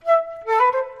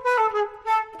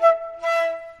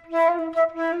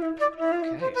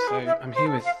So I'm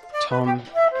here with Tom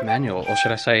Emanuel, or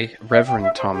should I say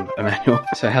Reverend Tom Emanuel.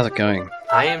 So how's it going?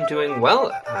 I am doing well.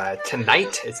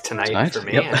 Tonight is tonight for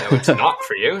me. Yep. I know it's not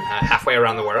for you, halfway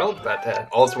around the world, but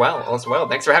all's well, all's well.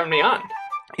 Thanks for having me on.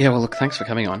 Yeah, well, look, thanks for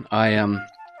coming on. I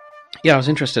was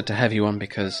interested to have you on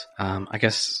because I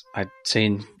guess I'd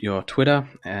seen your Twitter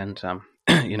and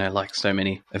like so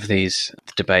many of these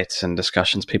debates and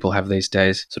discussions people have these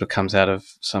days, sort of comes out of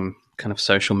some kind of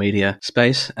social media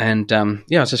space. And I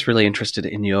was just really interested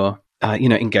in your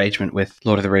engagement with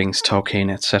Lord of the Rings,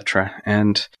 Tolkien, etc.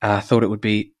 And thought it would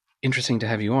be interesting to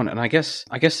have you on. And I guess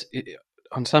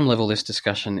on some level, this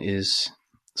discussion is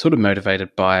sort of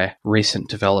motivated by recent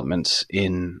developments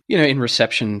in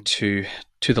reception to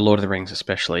the Lord of the Rings,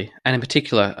 especially, and in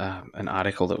particular, an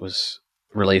article that was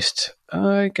released,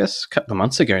 I guess, a couple of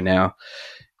months ago now,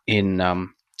 in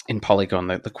Polygon,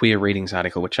 the queer readings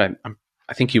article, which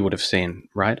I think you would have seen,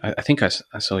 right? I think I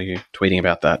saw you tweeting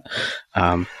about that.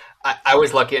 I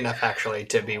was lucky enough, actually,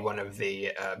 to be one of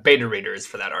the beta readers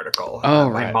for that article.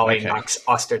 Right. Molly Okay. Knox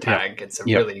Ostertag. Yep. It's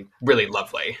really, really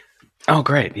lovely. Oh,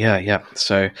 great. Yeah.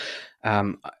 So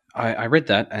I read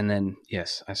that, and then,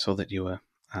 yes, I saw that you were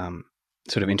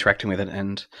sort of interacting with it,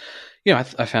 and I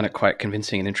found it quite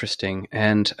convincing and interesting.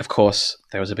 And, of course,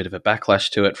 there was a bit of a backlash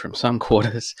to it from some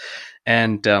quarters.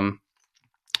 And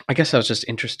I guess I was just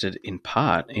interested in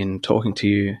part in talking to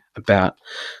you about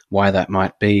why that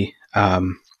might be,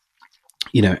 and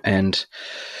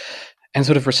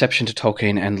sort of reception to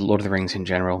Tolkien and Lord of the Rings in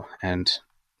general, and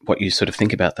what you sort of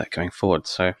think about that going forward.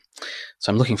 So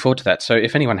I'm looking forward to that. So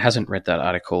if anyone hasn't read that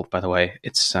article, by the way,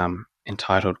 it's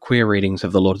entitled "Queer Readings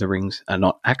of the Lord of the Rings Are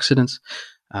Not Accidents,"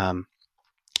 and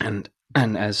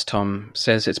as Tom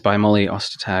says, it's by Molly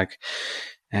Ostertag,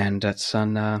 and it's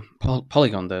on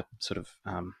Polygon, the sort of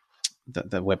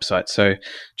the website. So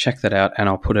check that out, and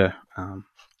I'll put a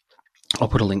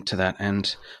link to that.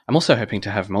 And I'm also hoping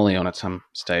to have Molly on at some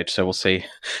stage, so we'll see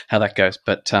how that goes.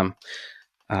 But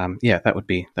that would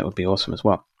be awesome as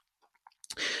well.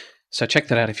 So check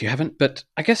that out if you haven't. But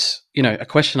I guess a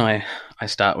question I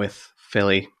start with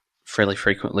fairly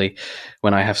frequently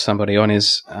when I have somebody on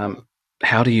is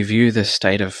how do you view the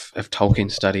state of Tolkien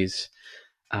studies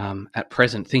at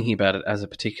present? Thinking about it as a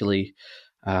particularly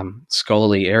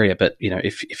scholarly area, but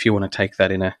if you want to take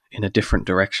that in a different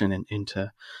direction and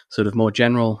into sort of more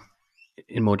general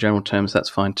terms, that's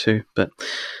fine too. But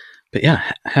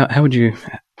yeah, how do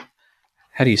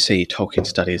you see Tolkien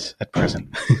studies at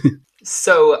present?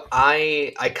 So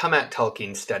I come at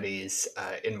Tolkien studies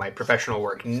in my professional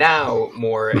work now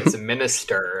more as a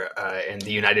minister in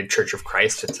the United Church of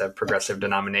Christ. It's a progressive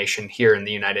denomination here in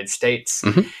the United States.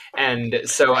 Mm-hmm. And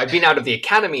so I've been out of the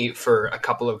academy for a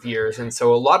couple of years. And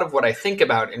so a lot of what I think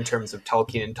about in terms of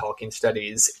Tolkien and Tolkien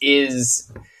studies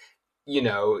is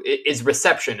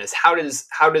reception, is how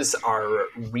does our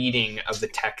reading of the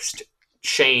text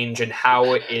change, and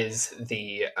how is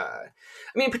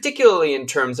particularly in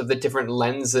terms of the different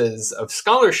lenses of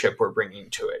scholarship we're bringing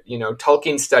to it.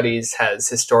 Tolkien studies has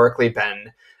historically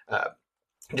been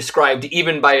described,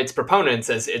 even by its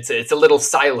proponents, as it's a little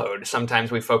siloed.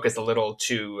 Sometimes we focus a little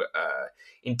too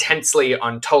intensely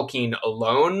on Tolkien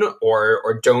alone,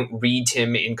 or don't read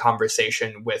him in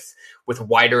conversation with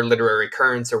wider literary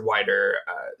currents or wider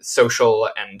social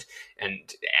and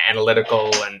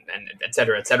analytical and et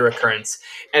cetera currents.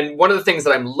 And one of the things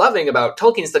that I'm loving about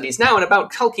Tolkien studies now, and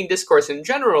about Tolkien discourse in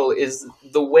general, is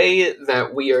the way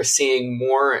that we are seeing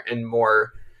more and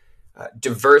more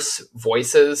diverse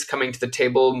voices coming to the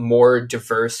table, more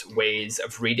diverse ways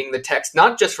of reading the text,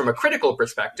 not just from a critical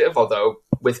perspective, although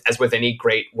as with any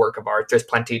great work of art, there's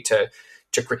plenty to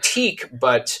critique,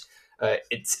 but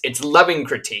it's loving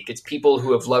critique. It's people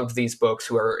who have loved these books,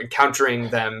 who are encountering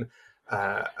them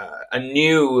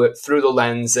anew through the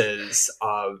lenses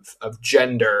of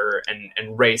gender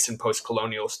and race and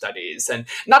post-colonial studies. And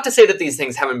not to say that these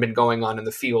things haven't been going on in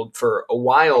the field for a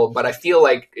while, but I feel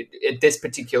like at this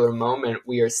particular moment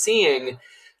we are seeing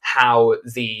how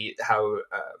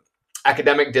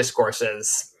academic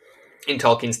discourses in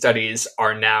Tolkien studies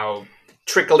are now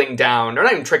trickling down, or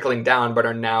not even trickling down, but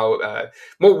are now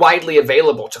more widely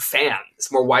available to fans,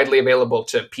 more widely available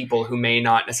to people who may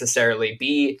not necessarily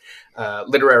be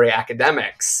literary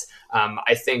academics.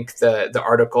 I think the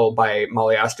article by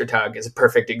Molly Ostertag is a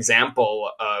perfect example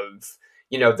of,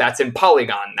 that's in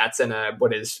Polygon. That's in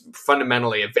what is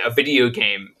fundamentally a video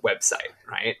game website,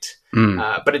 right?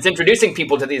 But it's introducing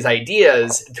people to these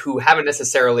ideas who haven't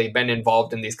necessarily been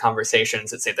involved in these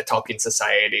conversations at, say, the Tolkien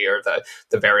Society or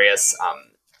the various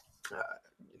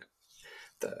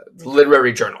the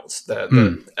literary journals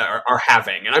Mm. are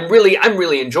having, and I'm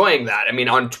really enjoying that. I mean,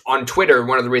 on Twitter,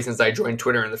 one of the reasons I joined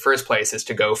Twitter in the first place is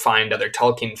to go find other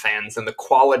Tolkien fans, and the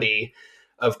quality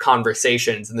of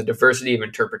conversations and the diversity of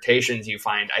interpretations you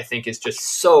find, I think, is just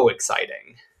so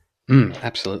exciting.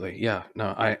 Absolutely, yeah. No,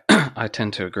 I I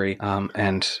tend to agree.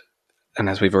 And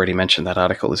as we've already mentioned, that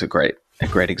article is a great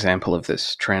example of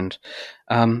this trend.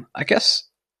 I guess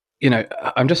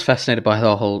I'm just fascinated by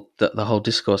the whole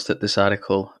discourse that this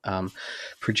article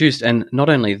produced, and not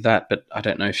only that, but I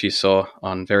don't know if you saw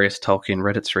on various Tolkien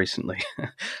Reddits recently.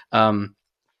 um,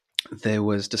 there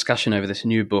was discussion over this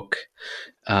new book,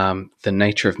 The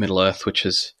Nature of Middle Earth, which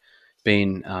has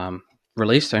been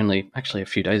released only actually a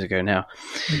few days ago now.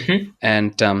 Mm-hmm.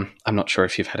 And I'm not sure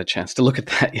if you've had a chance to look at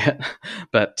that yet,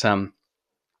 but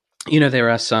there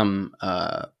are some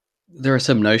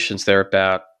notions there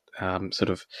about sort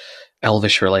of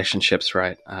elvish relationships,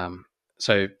 right?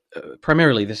 So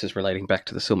primarily, this is relating back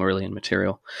to the Silmarillion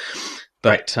material,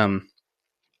 Right. but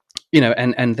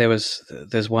and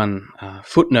there's one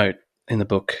footnote in the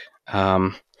book,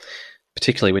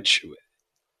 particularly, which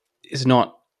is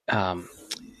not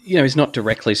is not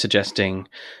directly suggesting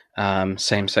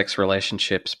same-sex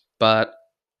relationships, but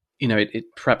it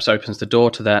perhaps opens the door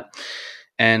to that.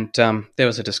 And there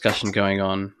was a discussion going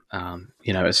on,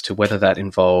 as to whether that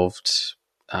involved,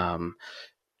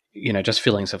 just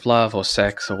feelings of love or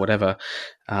sex or whatever.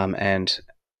 And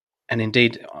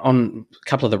indeed, on a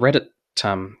couple of the Reddit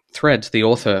threads, the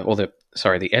author or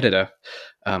the editor,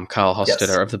 Carl Yes.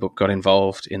 Hostetter of the book, got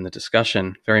involved in the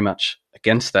discussion, very much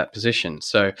against that position.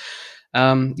 So,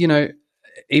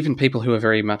 even people who are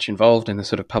very much involved in the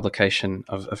sort of publication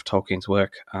of Tolkien's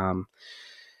work, are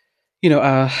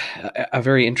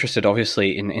very interested,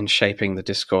 obviously, in shaping the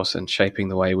discourse and shaping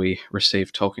the way we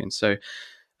receive Tolkien. So,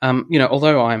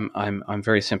 although I'm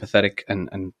very sympathetic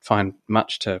and find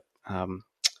much to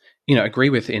agree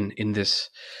with in this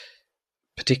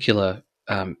particular,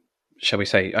 shall we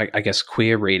say, I guess,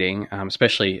 queer reading,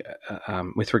 especially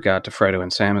with regard to Frodo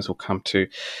and Sam, as we'll come to.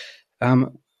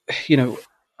 Um,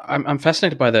 I'm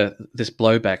fascinated by this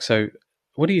blowback. So,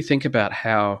 what do you think about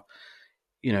how,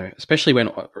 especially when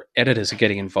editors are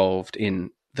getting involved in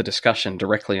the discussion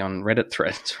directly on Reddit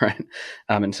threads, right?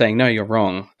 And saying, no, you're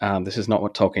wrong. This is not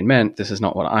what Tolkien meant. This is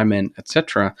not what I meant,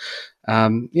 etc.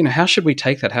 How should we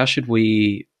take that? How should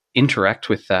we interact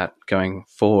with that going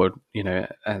forward,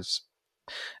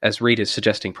 as readers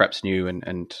suggesting perhaps new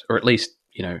and or at least,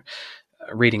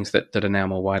 readings that are now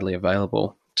more widely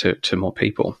available to more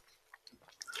people?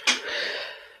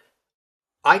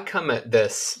 I come at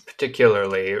this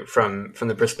particularly from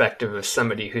the perspective of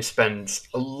somebody who spends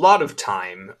a lot of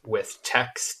time with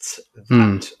texts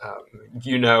that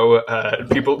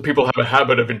people have a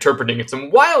habit of interpreting in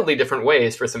some wildly different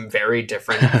ways for some very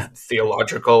different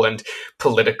theological and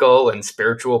political and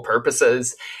spiritual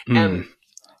purposes. And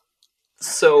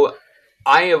so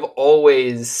I have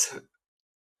always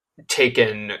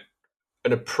taken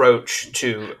an approach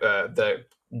to the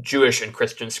Jewish and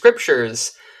Christian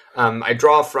scriptures. I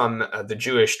draw from the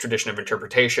Jewish tradition of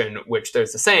interpretation, which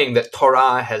there's a saying that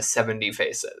Torah has 70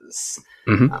 faces.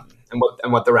 Mm-hmm.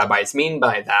 And what the rabbis mean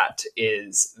by that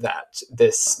is that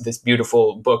this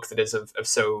beautiful book that is of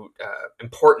so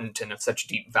important and of such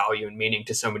deep value and meaning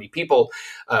to so many people,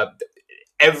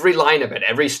 every line of it,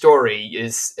 every story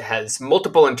has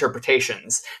multiple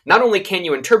interpretations. Not only can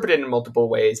you interpret it in multiple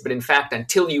ways, but in fact,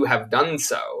 until you have done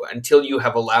so, until you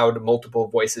have allowed multiple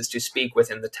voices to speak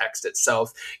within the text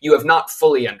itself, you have not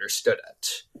fully understood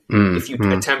it. If you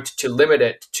attempt to limit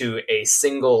it to a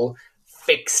single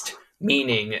fixed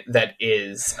meaning that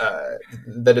is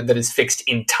fixed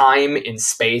in time, in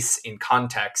space, in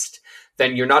context,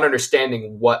 then you're not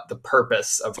understanding what the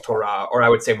purpose of Torah, or I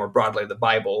would say more broadly, the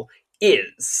Bible,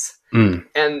 is. And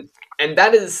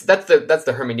that's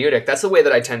the hermeneutic. That's the way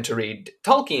that I tend to read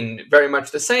Tolkien. Very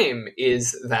much the same,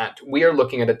 is that we are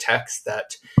looking at a text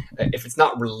that, if it's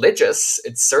not religious,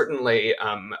 it's certainly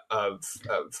of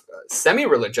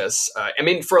semi-religious. I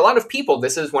mean, for a lot of people,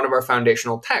 this is one of our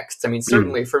foundational texts. I mean,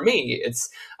 certainly for me, it's.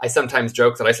 I sometimes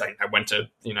joke that I went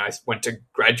to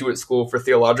graduate school for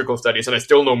theological studies, and I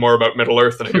still know more about Middle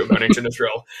Earth than I do about ancient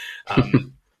Israel.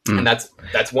 And that's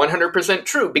 100%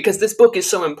 true, because this book is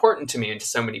so important to me and to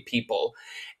so many people.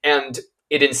 And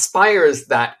it inspires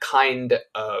that kind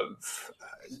of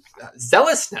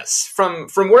zealousness from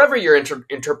wherever your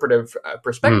interpretive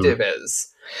perspective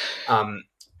is.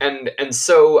 And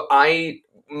so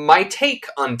my take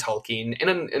on Tolkien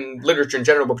and in literature in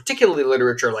general, but particularly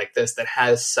literature like this that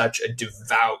has such a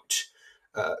devout,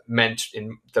 meant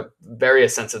in the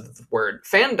various sense of the word,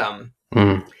 fandom,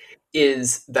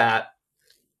 is that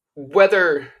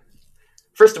whether,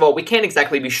 first of all, we can't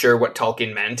exactly be sure what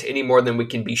Tolkien meant any more than we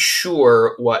can be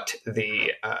sure what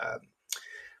the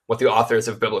authors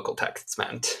of biblical texts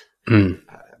meant.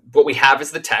 What we have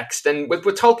is the text, and with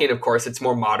Tolkien, of course, it's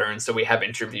more modern, so we have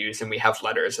interviews and we have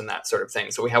letters and that sort of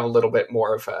thing. So we have a little bit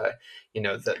more of a,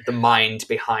 the mind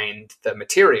behind the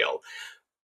material.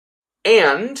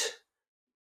 And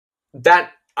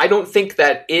that, I don't think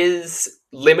that is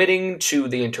limiting to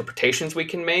the interpretations we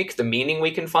can make, the meaning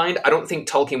we can find. I don't think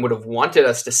Tolkien would have wanted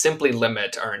us to simply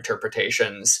limit our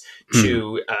interpretations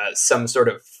to some sort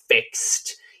of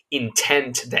fixed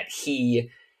intent that he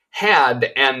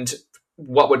had. And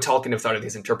what would Tolkien have thought of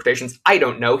these interpretations? I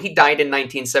don't know. He died in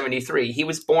 1973. He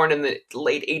was born in the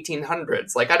late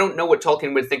 1800s. Like, I don't know what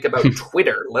Tolkien would think about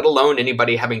Twitter, let alone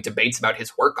anybody having debates about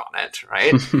his work on it,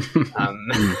 right?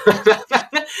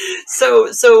 So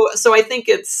I think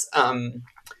it's, I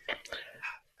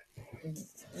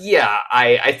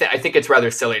think it's rather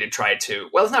silly to try to,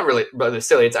 well, it's not really rather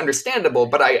silly, it's understandable,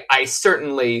 but I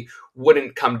certainly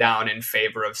wouldn't come down in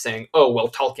favor of saying, oh, well,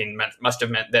 Tolkien must have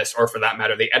meant this, or for that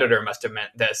matter, the editor must have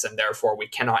meant this, and therefore we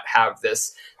cannot have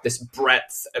this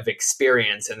breadth of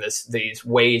experience and these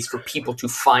ways for people to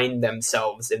find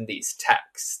themselves in these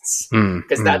texts.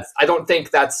 Because I don't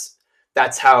think that's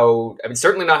how, I mean,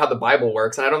 certainly not how the Bible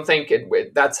works, and I don't think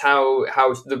that's how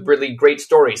the really great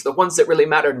stories, the ones that really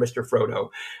mattered, Mr.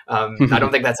 Frodo, I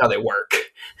don't think that's how they work.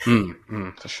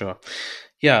 For sure.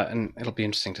 Yeah, and it'll be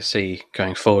interesting to see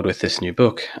going forward with this new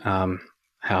book, how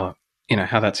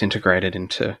that's integrated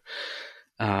into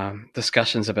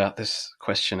discussions about this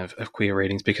question of queer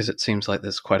readings, because it seems like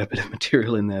there's quite a bit of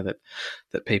material in there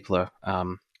that people are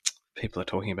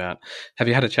talking about. Have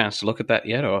you had a chance to look at that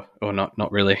yet, or not?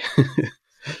 Not really.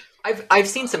 I've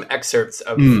seen some excerpts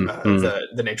of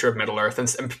the nature of Middle Earth,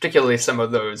 and particularly some of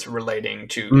those relating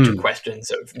to questions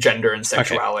of gender and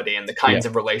sexuality and the kinds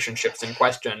of relationships in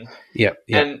question. Yeah.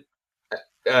 And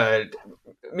I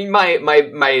mean,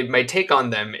 my take on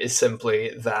them is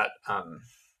simply that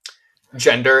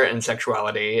gender and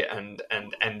sexuality and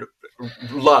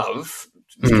love,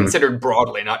 considered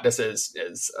broadly, not just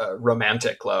as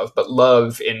romantic love, but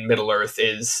love in Middle Earth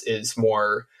is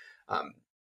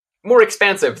more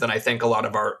expansive than I think a lot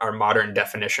of our modern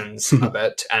definitions of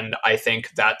it. And I think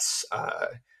that's,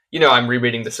 I'm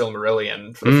rereading the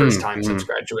Silmarillion for the first time since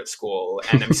graduate school,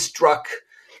 and I'm struck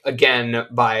again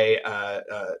by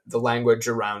the language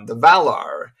around the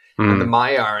Valar and the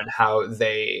Maiar, and how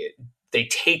they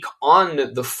take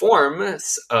on the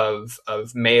forms of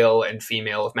male and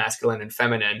female, of masculine and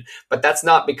feminine, but that's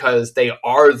not because they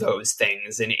are those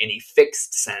things in any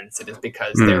fixed sense. It is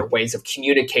because they're ways of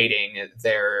communicating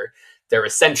their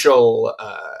essential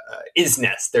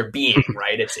isness, their being,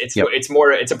 right? It's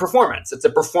more, it's a performance. It's a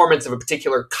performance of a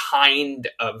particular kind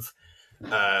of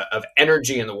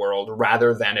energy in the world,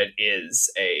 rather than it is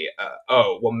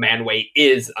Manwë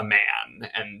is a man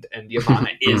and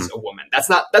Yavanna is a woman. That's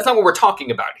not what we're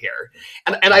talking about here.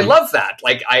 And I love that.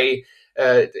 Like,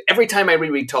 every time I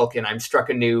reread Tolkien, I'm struck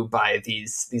anew by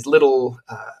these little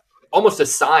almost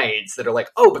asides that are like,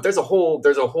 oh, but there's an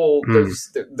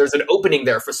opening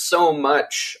there for so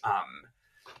much.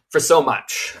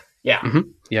 Yeah.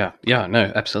 Yeah.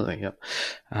 No, absolutely. Yep.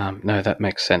 No, that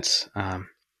makes sense.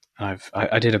 I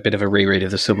did a bit of a reread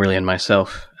of the Silmarillion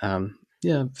myself,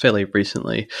 fairly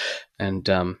recently, and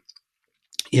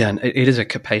and it is a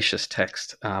capacious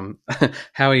text. How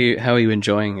are you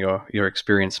enjoying your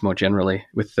experience more generally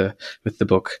with the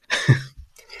book?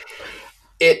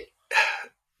 The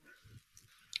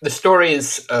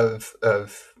stories of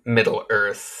Middle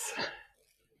Earth,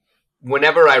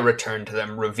 whenever I return to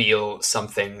them, reveal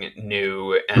something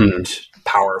new and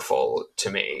powerful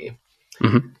to me.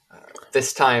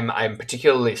 This time, I'm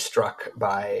particularly struck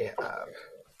by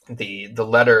the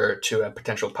letter to a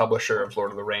potential publisher of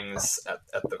Lord of the Rings at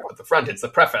the front. It's the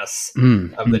preface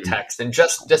of the text, and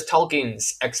just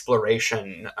Tolkien's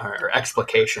exploration or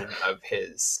explication of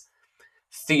his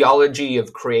theology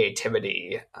of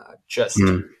creativity just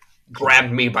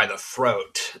grabbed me by the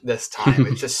throat this time.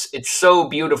 It's so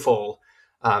beautiful,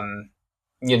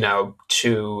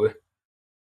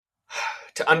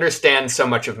 to understand so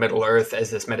much of Middle Earth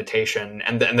as this meditation,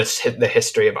 and the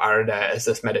history of Arda as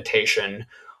this meditation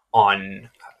on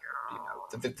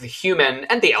the human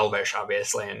and the elvish,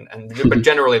 obviously, but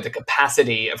generally the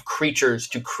capacity of creatures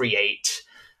to create.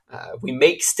 We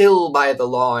make still by the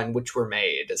law in which we're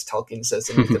made, as Tolkien says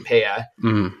in Utopia,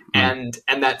 and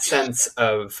that sense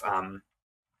of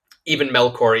even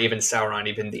Melkor, even Sauron,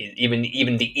 even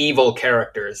the evil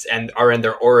characters and are in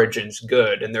their origins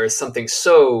good. And there is something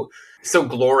so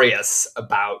glorious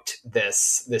about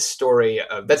this story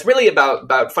that's really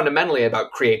about fundamentally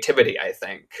about creativity, I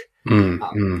think.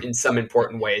 In some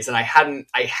important ways, and I hadn't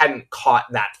caught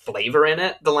that flavor in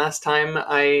it the last time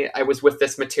I was with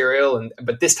this material,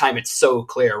 but this time it's so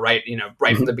clear, right?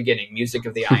 Right from the beginning, music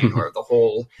of the Ainur, the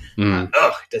whole,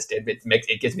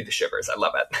 it gives me the shivers. I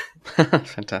love it.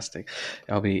 Fantastic.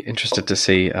 I'll be interested to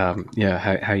see,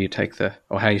 how you take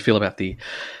how you feel about the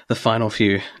final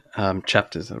few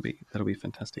chapters. That'll be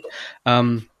fantastic.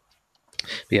 But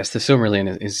yes, the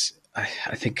Silmarillion is I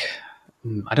think.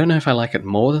 I don't know if I like it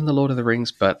more than the Lord of the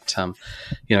Rings, but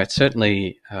it's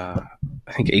certainly I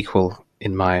think equal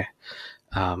in my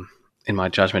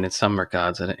judgment in some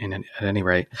regards. At any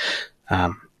rate,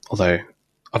 although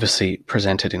obviously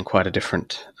presented in quite a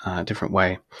different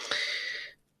way.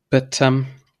 But I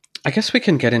guess we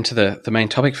can get into the main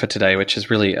topic for today, which is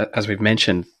really, as we've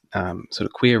mentioned, sort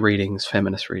of queer readings,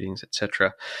 feminist readings,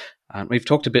 etc. We've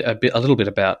talked a little bit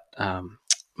about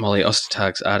Molly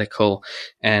Ostertag's article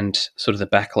and sort of the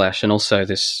backlash, and also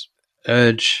this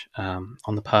urge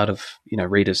on the part of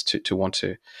readers to want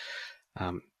to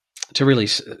really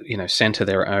center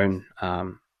their own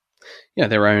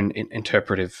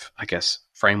interpretive, I guess,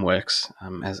 frameworks,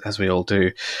 as we all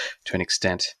do to an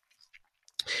extent.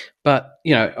 But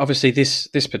obviously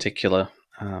this particular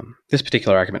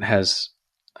argument has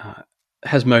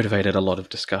motivated a lot of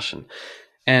discussion,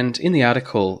 and in the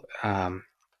article.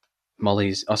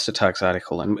 Molly's Ostertag's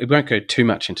article, and we won't go too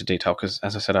much into detail because,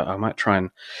 as I said, I might try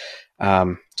and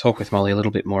talk with Molly a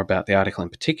little bit more about the article in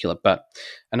particular. But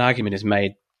an argument is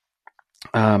made,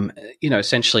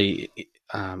 essentially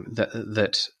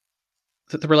that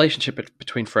the relationship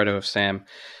between Frodo and Sam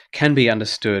can be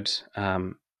understood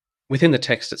within the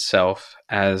text itself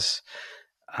as,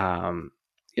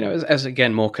 as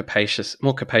again more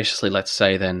capaciously, let's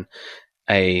say, than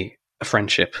a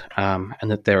friendship, and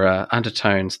that there are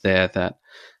undertones there that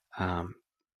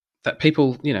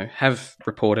people have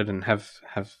reported and have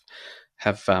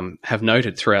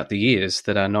noted throughout the years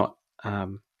that are not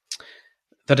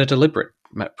that are deliberate,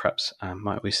 perhaps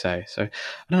might we say. So I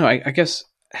don't know. I guess,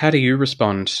 how do you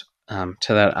respond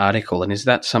to that article, and is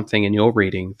that something in your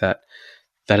reading that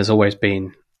has always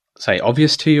been, say,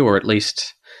 obvious to you, or at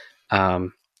least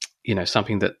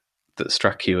something that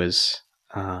struck you as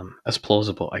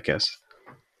plausible, I guess?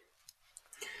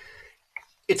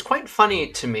 It's quite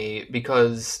funny to me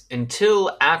because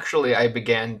until actually I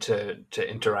began to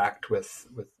interact with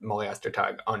Molly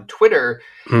Ostertag on Twitter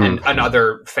and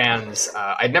other fans,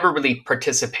 I'd never really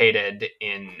participated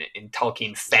in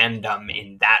Tolkien fandom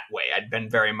in that way. I'd been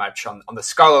very much on the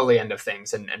scholarly end of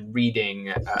things and reading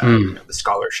the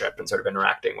scholarship and sort of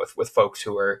interacting with folks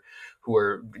who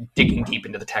were digging deep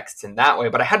into the texts in that way,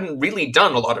 but I hadn't really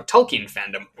done a lot of Tolkien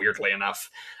fandom, weirdly enough.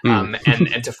 And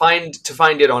to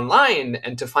find it online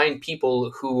and to find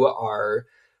people who are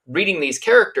reading these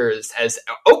characters as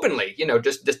openly,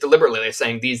 just deliberately, they're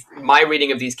saying my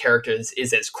reading of these characters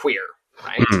is as queer,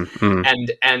 right?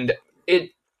 And it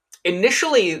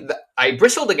initially I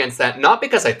bristled against that, not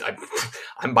because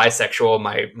I'm bisexual,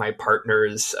 my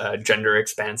partner's gender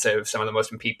expansive, some of the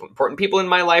most important people in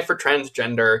my life are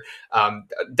transgender,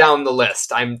 down the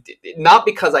list. I'm not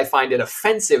because I find it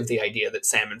offensive, the idea that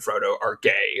Sam and Frodo are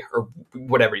gay or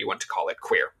whatever you want to call it,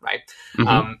 queer, right?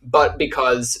 But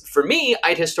because for me,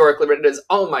 I'd historically written it as,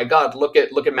 oh my God, look at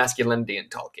masculinity in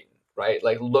Tolkien, right?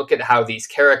 Like, look at how these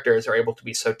characters are able to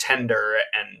be so tender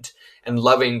and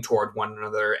loving toward one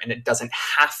another, and it doesn't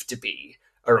have to be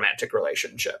a romantic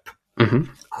relationship.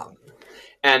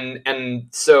 And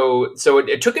so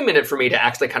it took a minute for me to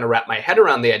actually kind of wrap my head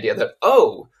around the idea that,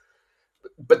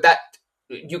 but that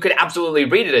you could absolutely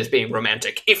read it as being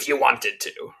romantic if you wanted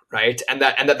to, right? And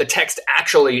that the text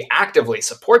actually actively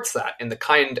supports that in the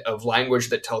kind of language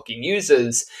that Tolkien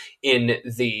uses in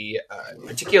the,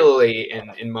 particularly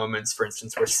in moments, for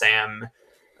instance, where Sam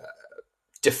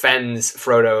defends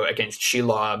Frodo against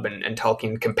Shelob, and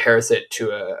Tolkien compares it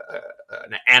to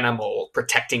an animal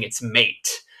protecting its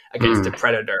mate against a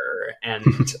predator,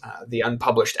 and the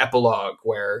unpublished epilogue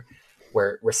where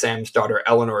Sam's daughter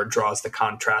Eleanor draws the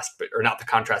contrast, or not the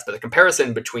contrast, but the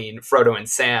comparison between Frodo and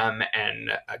Sam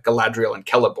and Galadriel and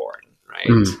Celeborn, right?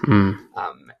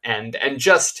 And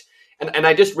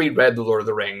I just reread The Lord of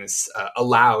the Rings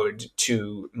aloud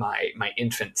to my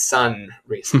infant son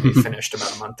recently, finished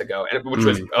about a month ago, which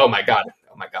was, oh my God.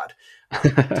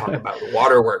 Talk about the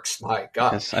waterworks, my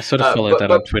God. Yes, I sort of followed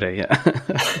that on Twitter, yeah.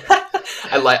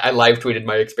 I live tweeted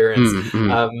my experience.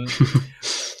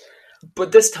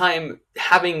 But this time,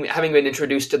 having been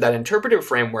introduced to that interpretive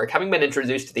framework, having been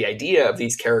introduced to the idea of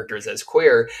these characters as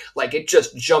queer, like it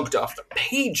just jumped off the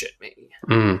page at me.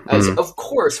 As of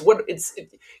course,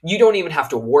 you don't even have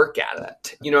to work at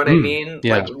it. You know what I mean?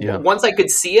 Yeah, Like once I could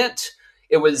see it,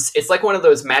 it's like one of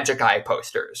those magic eye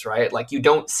posters, right? Like you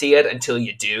don't see it until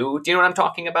you do. Do you know what I'm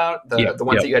talking about? The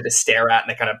ones that you had to stare at and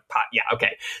they kind of pop. Yeah,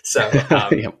 okay. So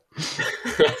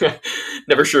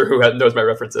never sure who knows my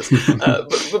references.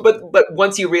 But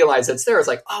once you realize it's there, it's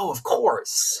like, oh, of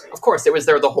course, it was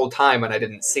there the whole time and I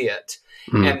didn't see it.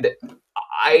 And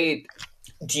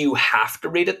do you have to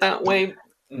read it that way?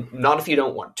 Not if you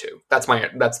don't want to.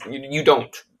 You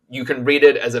don't. You can read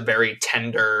it as a very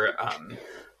tender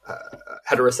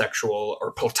heterosexual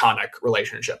or platonic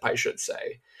relationship, I should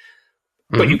say.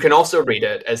 But you can also read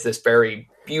it as this very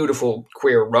beautiful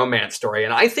queer romance story.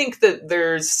 And I think that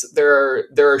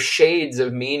there are shades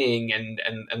of meaning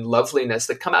and loveliness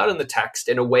that come out in the text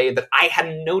in a way that I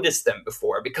hadn't noticed them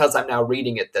before because I'm now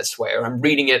reading it this way, or I'm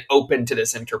reading it open to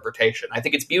this interpretation. I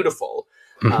think it's beautiful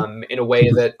in a way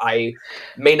that I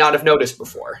may not have noticed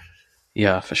before.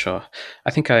 Yeah, for sure.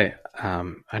 I think I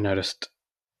noticed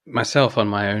myself on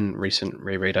my own recent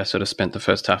reread. I sort of spent the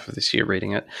first half of this year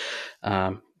reading it.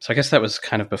 So I guess that was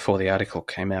kind of before the article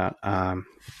came out.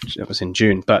 It was in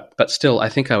June, but still, I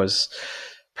think I was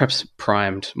perhaps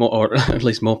primed, more, or at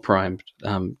least more primed,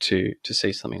 to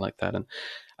see something like that. And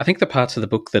I think the parts of the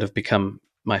book that have become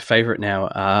my favorite now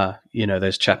are,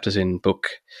 those chapters in book,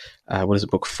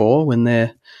 book 4, when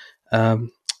they're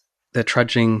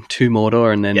trudging to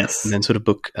Mordor, and then sort of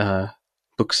book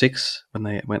 6 when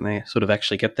they sort of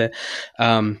actually get there.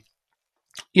 And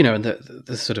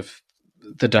the sort of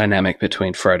the dynamic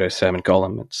between Frodo, Sam, and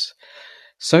Gollum. It's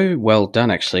so well done,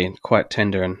 actually, and quite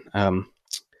tender. And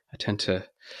I tend to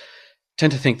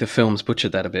think the films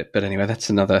butchered that a bit. But anyway, that's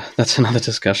another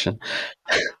discussion.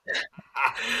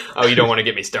 Oh, you don't want to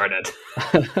get me started.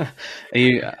 Are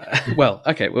you? Well,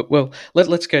 okay. Well,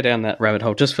 let's go down that rabbit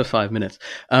hole just for 5 minutes.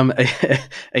 Are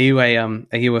you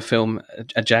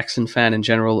a Jackson fan in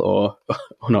general, or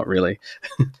not really?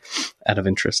 Out of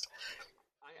interest.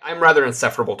 I'm rather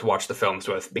insufferable to watch the films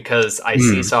with because I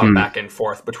seesaw back and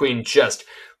forth between just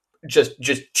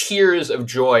tears of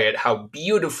joy at how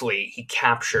beautifully he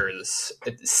captures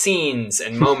scenes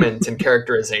and moments and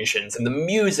characterizations and the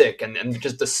music and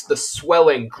just the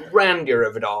swelling grandeur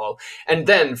of it all. And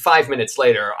then 5 minutes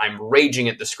later, I'm raging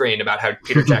at the screen about how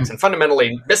Peter Jackson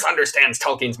fundamentally misunderstands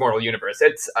Tolkien's moral universe.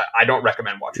 I don't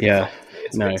recommend watching it.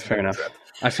 No, fair enough. Trip.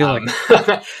 I feel like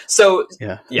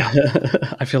yeah.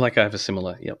 I feel like I have a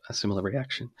similar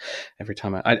reaction every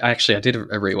time. I actually did a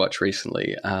rewatch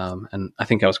recently, and I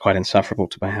think I was quite insufferable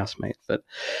to my housemate. But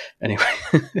anyway,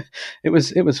 it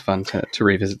was fun to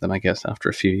revisit them, I guess, after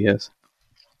a few years.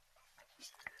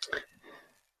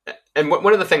 And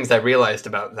one of the things I realized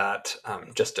about that,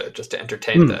 just to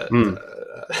entertain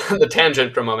the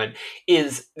tangent for a moment,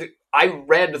 is I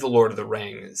read The Lord of the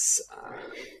Rings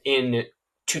in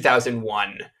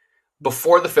 2001,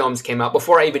 before the films came out,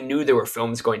 before I even knew there were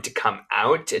films going to come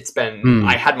out. It's been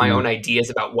I had my own ideas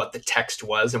about what the text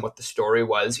was and what the story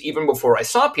was, even before I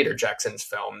saw Peter Jackson's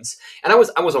films. And I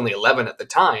was only 11 at the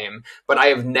time, but I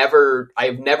have never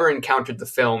encountered the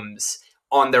films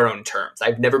on their own terms.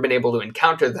 I've never been able to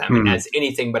encounter them as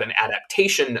anything but an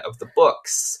adaptation of the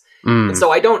books. And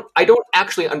so I don't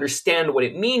actually understand what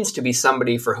it means to be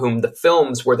somebody for whom the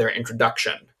films were their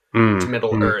introduction to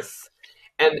Middle Earth.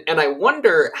 And I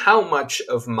wonder how much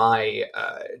of my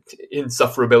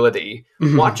insufferability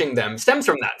watching them stems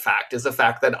from that fact, is the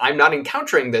fact that I'm not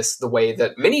encountering this the way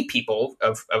that many people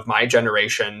of my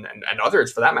generation and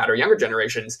others, for that matter, younger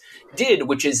generations, did,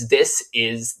 which is this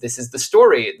is the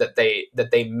story that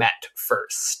they met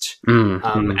first. And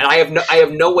I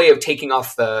have no way of taking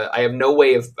off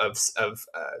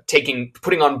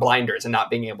putting on blinders and not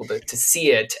being able to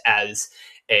see it as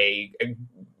a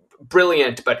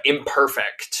brilliant but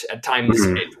imperfect, at times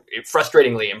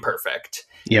frustratingly imperfect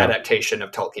adaptation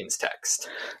of Tolkien's text.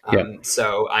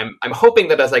 So I'm hoping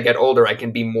that as I get older, I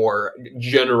can be more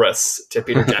generous to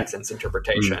Peter Jackson's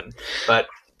interpretation. But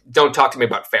don't talk to me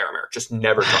about Faramir. Just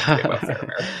never talk to me about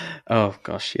Faramir. Oh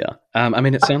gosh, yeah. I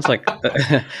mean, it sounds like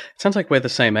we're the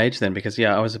same age then, because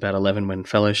I was about 11 when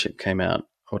Fellowship came out,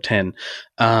 or 10.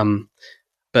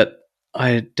 But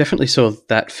I definitely saw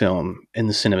that film in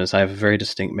the cinemas. I have a very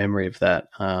distinct memory of that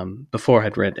before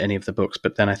I'd read any of the books.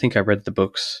 But then I think I read the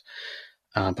books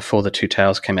before The Two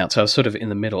Towers came out, so I was sort of in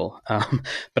the middle.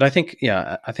 But I think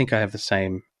I have the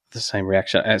same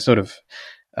reaction. I sort of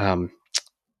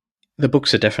the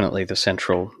books are definitely the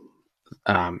central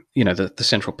the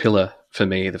central pillar for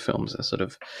me. The films are sort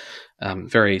of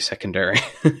very secondary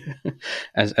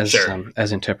Sure.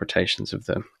 as interpretations of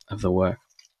the work.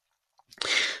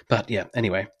 But yeah,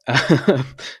 anyway,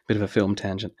 bit of a film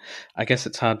tangent. I guess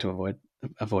it's hard to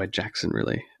avoid Jackson,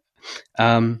 really.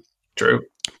 True.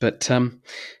 But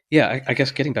yeah, I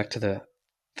guess getting back to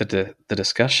the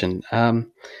discussion, I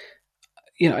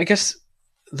guess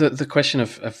the question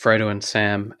of Frodo and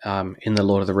Sam in the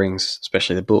Lord of the Rings,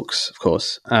 especially the books, of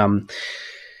course,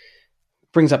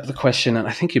 brings up the question, and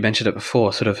I think you mentioned it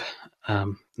before, sort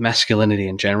of masculinity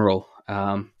in general.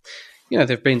 There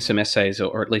have been some essays,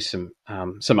 or at least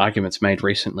some arguments made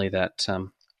recently that,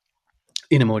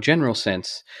 in a more general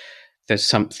sense, there's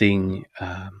something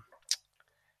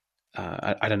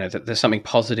I don't know, that there's something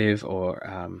positive or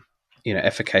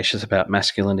efficacious about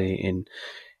masculinity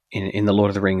in the Lord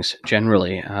of the Rings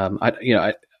generally.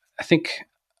 I think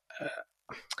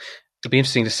it'll be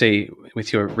interesting to see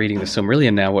with your reading the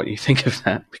Silmarillion now what you think of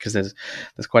that, because there's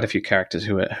quite a few characters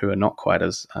who are not quite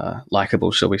as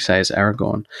likable, shall we say, as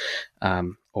Aragorn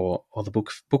or the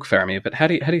book Faramir. But how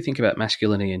do you think about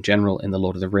masculinity in general in the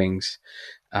Lord of the Rings?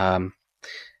 And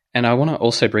I want to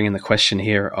also bring in the question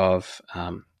here of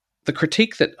the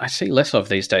critique that I see less of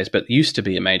these days, but used to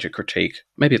be a major critique.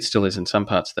 Maybe it still is in some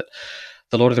parts, that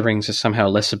the Lord of the Rings is somehow a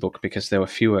lesser book because there were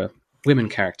fewer women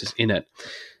characters in it.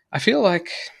 I feel like,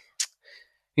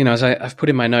 as I've put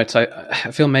in my notes,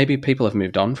 I feel maybe people have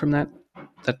moved on from that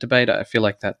debate. I feel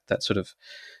like that sort of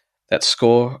that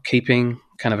score keeping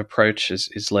kind of approach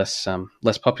is less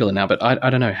popular now. But I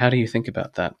don't know. How do you think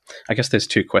about that? I guess there's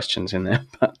two questions in there,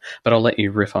 but I'll let you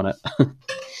riff on it.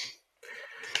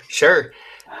 Sure.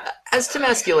 As to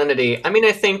masculinity, I mean,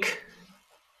 I think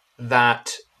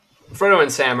that Frodo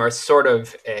and Sam are sort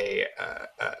of a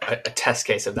test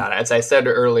case of that. As I said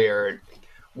earlier,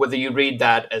 whether you read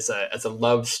that as a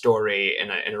love story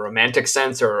in a romantic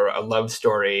sense or a love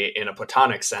story in a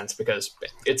platonic sense, because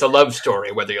it's a love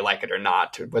story whether you like it or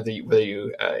not, whether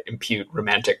you impute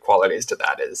romantic qualities to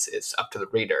that is up to the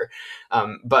reader.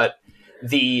 But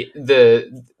they're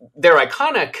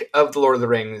iconic of the Lord of the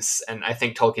Rings, and I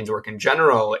think Tolkien's work in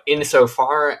general,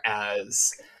 insofar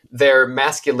as their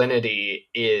masculinity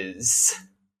is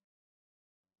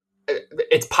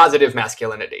it's positive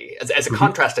masculinity as a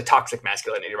contrast to toxic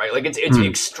masculinity, right? Like it's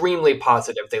extremely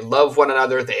positive. They love one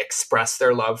another. They express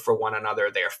their love for one another.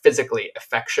 They are physically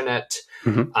affectionate.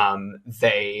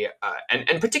 They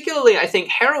and particularly, I think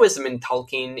heroism in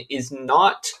Tolkien is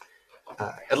not.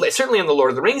 Certainly in the Lord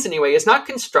of the Rings anyway, is not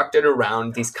constructed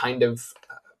around these kind of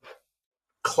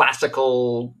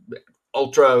classical,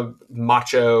 ultra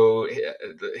macho,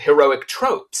 heroic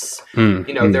tropes.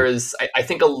 There's, I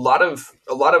think, a lot of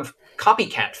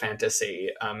copycat fantasy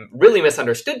really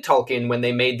misunderstood Tolkien when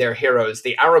they made their heroes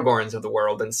the Aragorns of the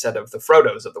world instead of the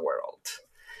Frodos of the world.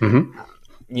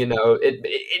 Not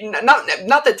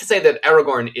that to say that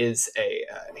Aragorn is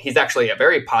he's actually a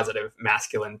very positive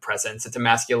masculine presence. It's a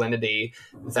masculinity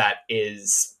that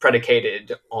is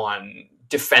predicated on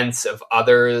defense of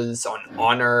others, on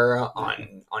honor,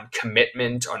 on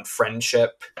commitment, on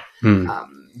friendship.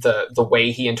 The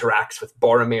way he interacts with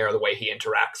Boromir, the way he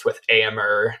interacts with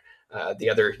Éomer, the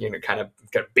other kind of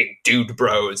big dude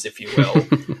bros, if you will,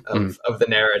 of the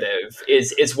narrative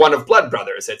is one of blood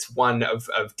brothers. It's one of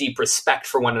deep respect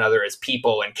for one another as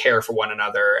people and care for one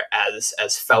another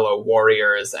as fellow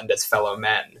warriors and as fellow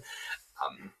men.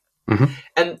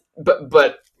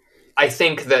 But I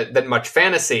think that much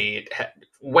fantasy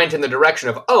went in the direction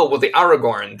of, the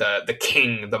Aragorn, the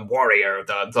king, the warrior,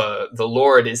 the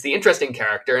lord is the interesting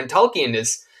character, and Tolkien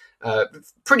is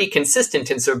pretty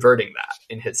consistent in subverting that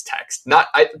in his text. Not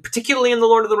particularly in The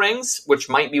Lord of the Rings, which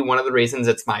might be one of the reasons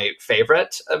it's my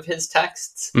favorite of his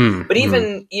texts. But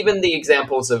even the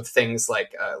examples of things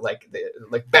like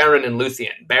Beren and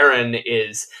Luthien. Beren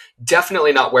is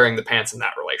definitely not wearing the pants in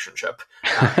that relationship,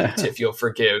 if you'll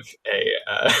forgive a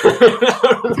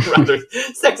rather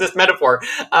sexist metaphor.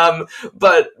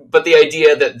 But the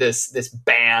idea that this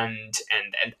banned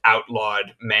and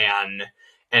outlawed man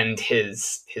and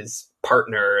his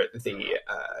partner, the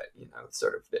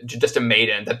sort of just a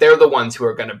maiden, that they're the ones who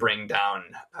are going to bring down,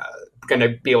 going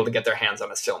to be able to get their hands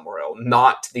on a Silmaril,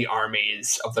 not the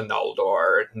armies of the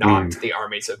Noldor, not the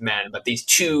armies of men, but these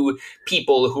two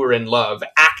people who are in love,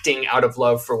 acting out of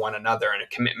love for one another and a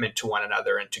commitment to one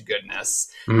another and to goodness,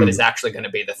 that is actually going to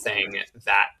be the thing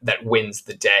that wins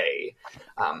the day.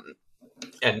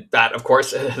 And that, of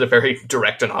course, is a very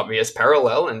direct and obvious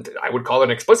parallel, and I would call it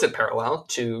an explicit parallel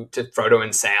to Frodo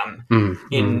and Sam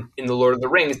in The Lord of the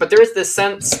Rings. But there is this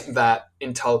sense that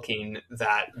in Tolkien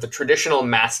that the traditional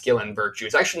masculine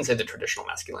virtues, I shouldn't say the traditional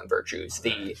masculine virtues,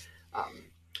 the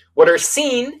what are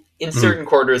seen in certain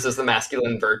quarters as the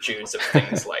masculine virtues of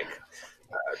things like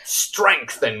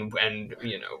strength and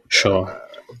Sure.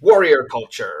 warrior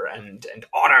culture and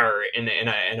honor in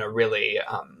a really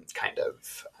kind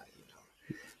of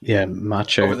Yeah,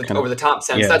 macho kind over of. the top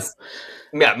sense. Yeah. That's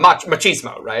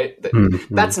machismo, right? Mm.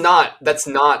 That's not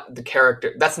the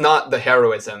character. That's not the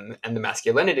heroism and the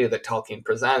masculinity that Tolkien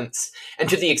presents. And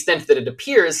to the extent that it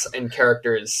appears in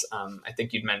characters, I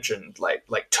think you'd mentioned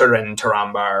like Turin,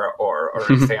 Turambar, or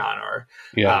in Feanor,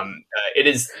 Yeah. it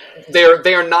is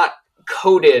they are not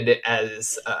coded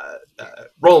as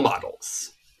role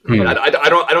models. Right? Mm. I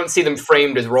don't see them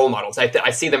framed as role models.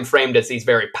 I see them framed as these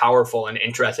very powerful and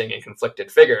interesting and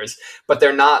conflicted figures, but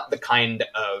they're not the kind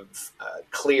of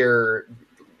clear,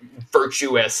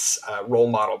 virtuous role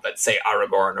model that, say,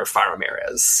 Aragorn or Faramir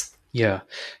is. Yeah.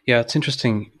 Yeah, it's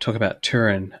interesting to talk about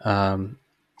Turin.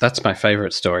 That's my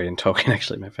favorite story in Tolkien,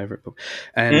 actually, my favorite book.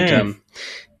 And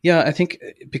yeah, I think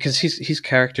because his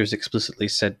character is explicitly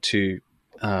said to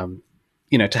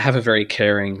to have a very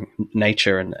caring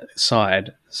nature and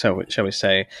side, so shall we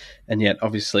say, and yet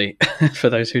obviously for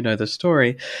those who know the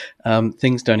story,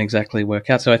 things don't exactly work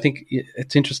out. So I think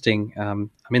it's interesting. I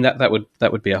mean that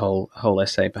would be a whole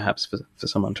essay perhaps for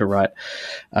someone to write,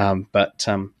 but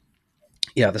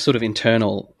yeah, the sort of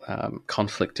internal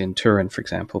conflict in Turin, for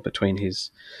example, between his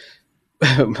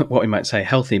what we might say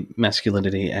healthy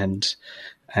masculinity and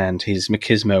his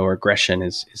machismo or aggression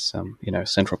is a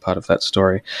central part of that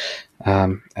story,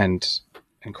 and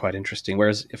quite interesting.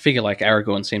 Whereas a figure like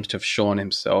Aragorn seems to have shorn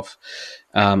himself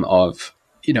of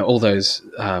all those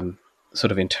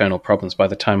sort of internal problems by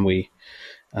the time we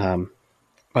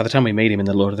meet him in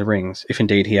the Lord of the Rings, if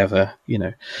indeed he ever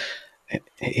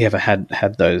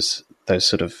had those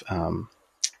sort of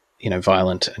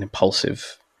violent and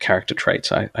impulsive character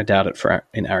traits. I doubt it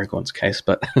in Aragorn's case,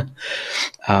 but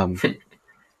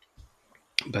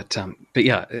but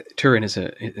yeah, Turin is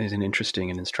an interesting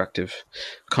and instructive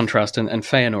contrast, and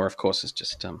Feanor, of course, is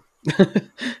just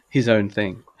his own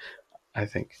thing, I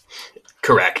think.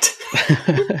 Correct.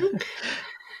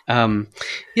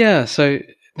 Yeah, so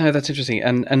no, that's interesting,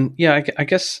 and yeah, I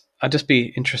guess I'd just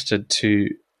be interested to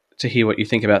hear what you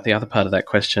think about the other part of that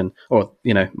question, or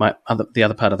the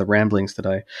other part of the ramblings that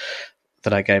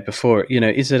I gave before.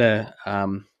 Is it a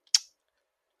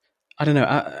I don't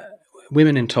know.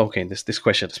 Women in Tolkien, this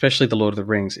question, especially the Lord of the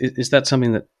Rings, is that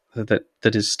something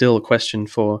that is still a question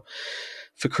for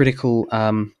critical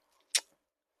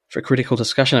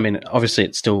discussion? I mean, obviously,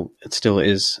 it still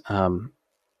is, and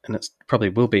it probably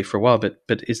will be for a while.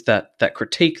 But is that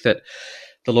critique that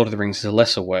the Lord of the Rings is a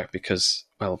lesser work because,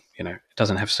 well, it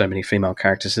doesn't have so many female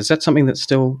characters? Is that something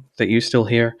that you still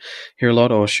hear a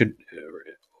lot, or should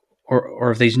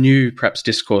or of these new perhaps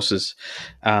discourses?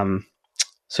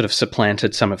 Sort of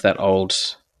supplanted some of that old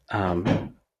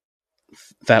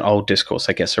discourse,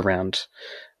 I guess, around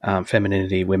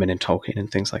femininity, women in Tolkien, and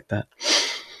things like that.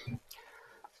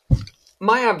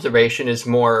 My observation is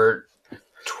more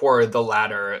toward the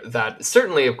latter, that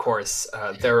certainly, of course,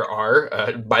 there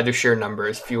are, by the sheer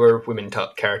numbers, fewer women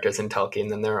characters in Tolkien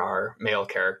than there are male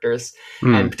characters,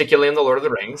 and particularly in The Lord of the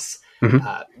Rings.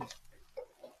 Mm-hmm.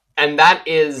 And that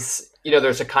is,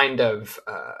 there's a kind of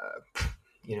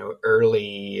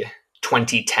early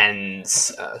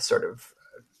 2010s sort of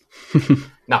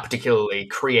not particularly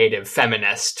creative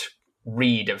feminist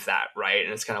read of that, right?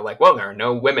 And it's kind of like, well, there are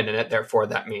no women in it, therefore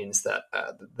that means that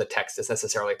the text is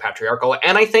necessarily patriarchal.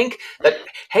 And I think that,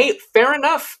 hey, fair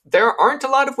enough, there aren't a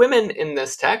lot of women in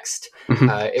this text.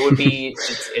 It would be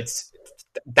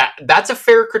that's a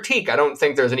fair critique. I don't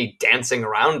think there's any dancing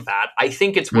around that. I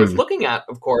think it's worth looking at,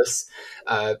 of course,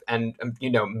 and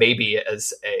maybe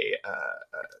as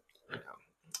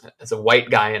a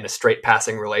white guy in a straight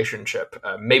passing relationship,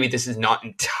 maybe this is not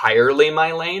entirely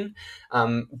my lane.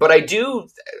 But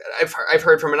I've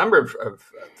heard from a number of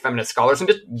feminist scholars and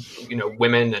just,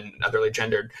 women and otherly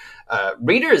gendered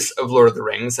readers of Lord of the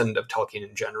Rings and of Tolkien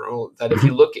in general, that if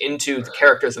you look into the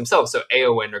characters themselves, so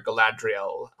Éowyn or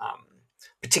Galadriel,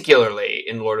 particularly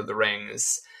in Lord of the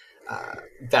Rings,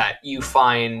 that you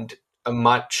find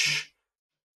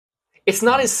it's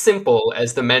not as simple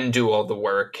as the men do all the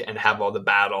work and have all the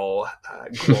battle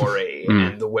glory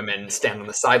and the women stand on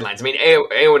the sidelines. I mean,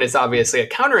 Éowyn is obviously a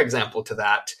counterexample to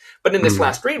that, but in this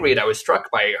last reread, I was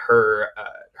struck by her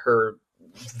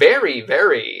very,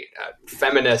 very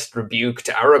feminist rebuke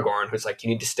to Aragorn, who's like, you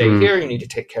need to stay here, you need to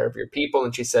take care of your people.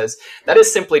 And she says, that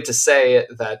is simply to say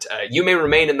that you may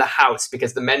remain in the house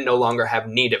because the men no longer have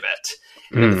need of it.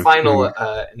 And in the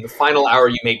final hour,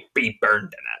 you may be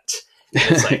burned in it.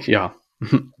 And it's like, yeah.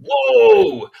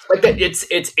 whoa, like that,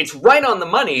 it's right on the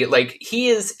money. Like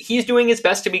he's doing his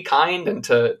best to be kind and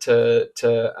to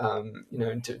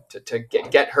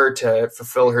get her to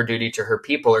fulfill her duty to her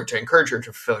people, or to encourage her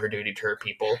to fulfill her duty to her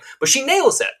people, but she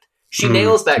nails it. She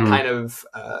nails that kind of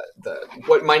the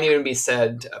what might even be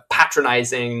said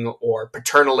patronizing or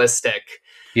paternalistic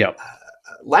Yep.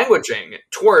 languaging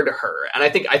toward her, and I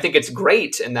think it's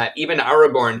great in that even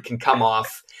Aragorn can come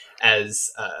off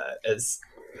as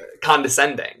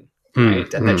condescending,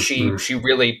 right? And that she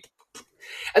really,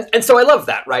 and so I love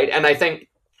that, right? And I think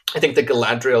that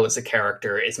Galadriel as a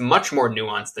character is much more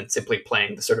nuanced than simply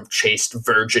playing the sort of chaste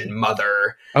virgin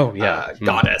mother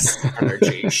goddess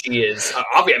energy. She is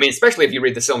obvious. I mean, especially if you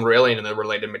read the Silmarillion and the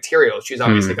related materials, she's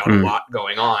obviously got a lot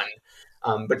going on.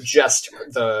 But just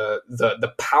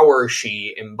the power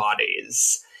she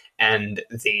embodies, and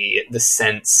the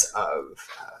sense of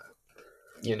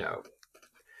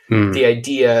the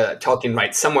idea Tolkien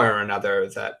writes somewhere or another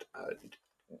that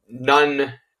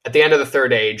none at the end of the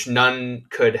Third Age, none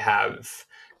could have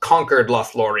conquered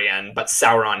Lothlorien but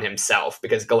Sauron himself,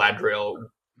 because Galadriel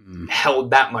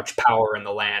held that much power in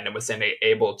the land and was then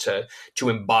able to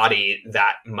embody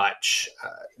that much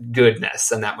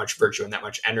goodness and that much virtue and that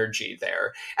much energy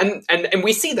there. And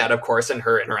we see that, of course, in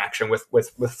her interaction with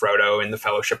Frodo in the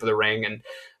Fellowship of the Ring. And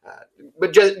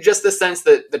but just the sense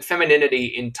that femininity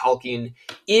in Tolkien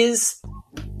is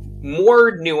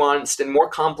more nuanced and more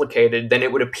complicated than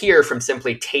it would appear from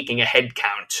simply taking a head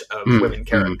count of women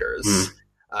characters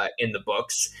in the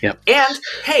books. Yep. And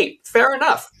hey, fair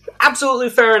enough. Absolutely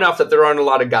fair enough that there aren't a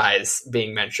lot of guys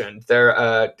being mentioned. There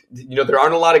aren't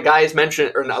a lot of guys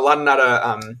mentioned, or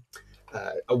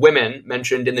women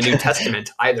mentioned in the New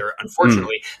Testament either,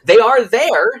 unfortunately. They are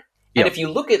there. And if you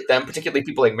look at them, particularly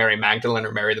people like Mary Magdalene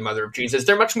or Mary, the mother of Jesus,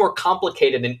 they're much more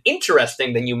complicated and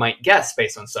interesting than you might guess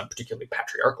based on some particularly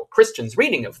patriarchal Christians'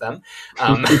 reading of them.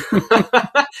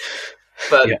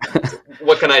 But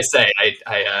what can I say?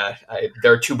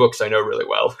 There are two books I know really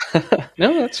well.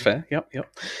 No, that's fair. Yep.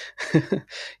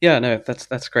 Yeah, no,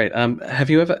 that's great. Have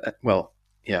you ever? Well,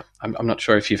 yeah, I'm not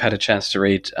sure if you've had a chance to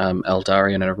read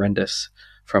Eldarion and Arendis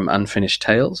from Unfinished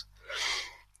Tales.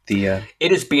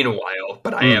 It has been a while,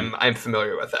 but I'm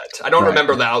familiar with it. I don't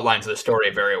remember the outlines of the story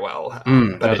very well, but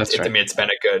I mean, it's been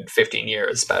a good 15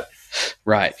 years. But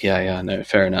right, yeah, no,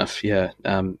 fair enough. Yeah,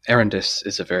 Arendis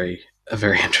is a very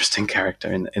interesting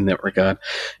character in that regard.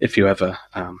 If you ever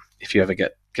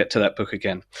get to that book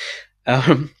again,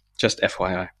 just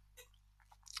FYI.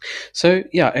 So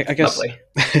yeah, I guess.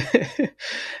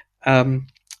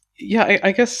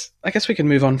 I guess we can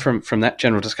move on from that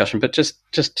general discussion, but just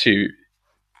to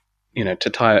to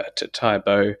tie a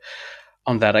bow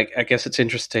on that, I guess it's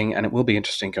interesting, and it will be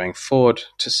interesting going forward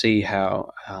to see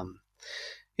how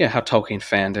Tolkien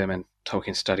fandom and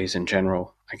Tolkien studies in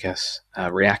general, I guess,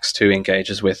 reacts to,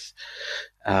 engages with,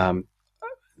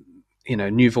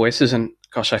 new voices. And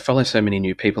gosh, I follow so many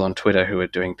new people on Twitter who are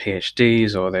doing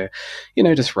PhDs, or they're,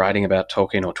 just writing about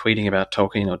Tolkien or tweeting about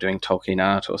Tolkien or doing Tolkien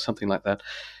art or something like that.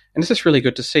 And it's just really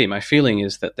good to see. My feeling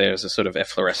is that there's a sort of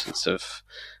efflorescence of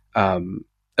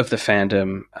the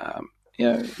fandom.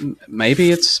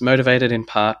 Maybe it's motivated in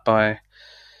part by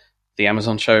the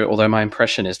Amazon show, although my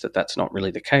impression is that that's not really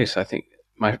the case. I think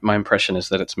my impression is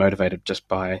that it's motivated just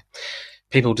by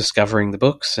people discovering the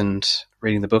books and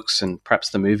reading the books and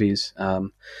perhaps the movies. But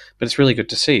it's really good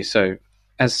to see. So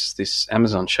as this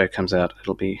Amazon show comes out,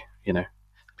 it'll be,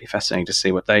 be fascinating to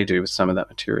see what they do with some of that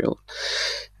material.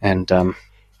 And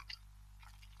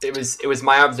It was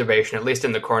my observation, at least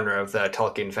in the corner of the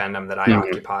Tolkien fandom that I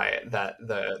occupy, that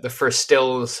the first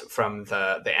stills from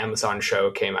the Amazon show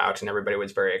came out and everybody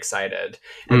was very excited.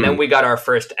 And then we got our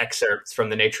first excerpts from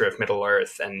The Nature of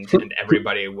Middle-earth, and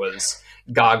everybody was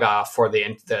gaga for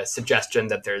the suggestion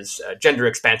that there's gender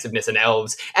expansiveness in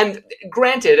elves. And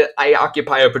granted, I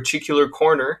occupy a particular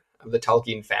corner of the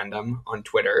Tolkien fandom on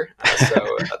Twitter,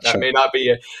 so that may not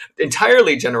be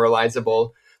entirely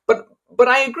generalizable. But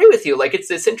I agree with you. Like, it's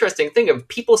this interesting thing of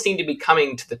people seem to be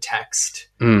coming to the text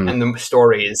and the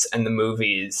stories and the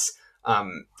movies.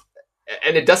 And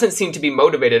it doesn't seem to be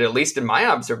motivated, at least in my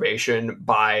observation,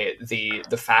 by the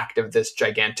fact of this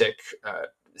gigantic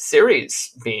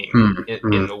series being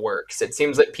in the works. It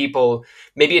seems that people,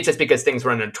 maybe it's just because things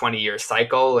run in a 20-year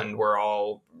cycle and we're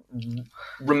all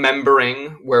remembering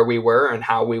where we were and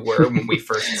how we were when we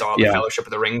first saw the Fellowship of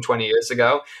the Ring 20 years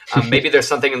ago. Maybe there's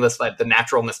something in this, like the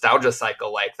natural nostalgia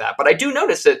cycle like that. But I do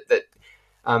notice that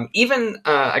even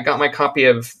I got my copy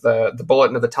of the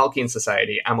Bulletin of the Tolkien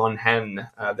Society, Amon Hen,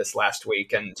 this last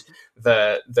week, and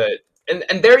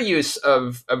and their use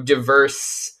of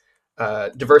diverse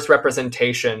diverse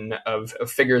representation of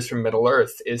figures from Middle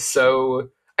Earth is so.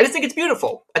 I just think it's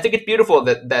beautiful. I think it's beautiful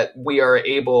that we are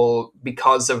able,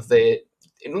 because of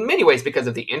in many ways, because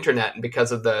of the internet and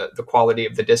because of the quality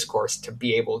of the discourse, to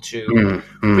be able to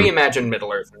reimagine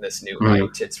Middle Earth in this new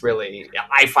light. It's really,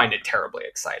 I find it terribly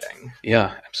exciting.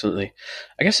 Yeah, absolutely.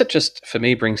 I guess it just, for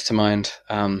me, brings to mind,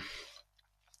 a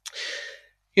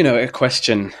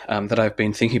question that I've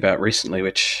been thinking about recently,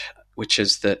 which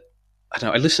is that, I don't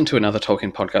know, I listened to another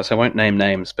Tolkien podcast. I won't name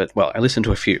names, but, well, I listened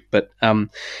to a few, but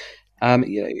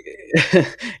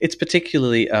it's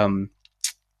particularly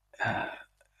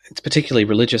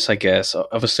religious, I guess,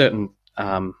 of a certain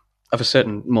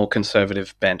more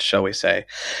conservative bent, shall we say?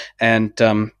 And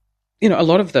a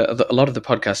lot of the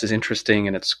podcast is interesting,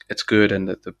 and it's good, and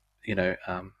the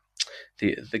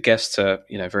guests are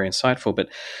very insightful. But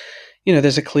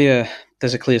there's a clear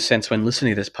sense when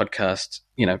listening to this podcast,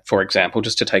 for example,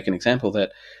 just to take an example,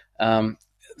 that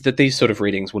that these sort of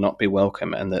readings will not be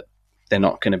welcome, and that they're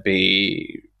not going to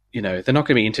be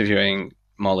interviewing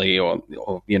Molly or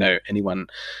anyone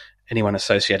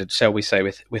associated, shall we say,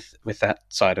 with that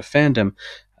side of fandom,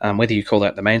 whether you call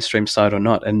that the mainstream side or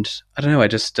not. And I don't know, I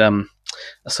just I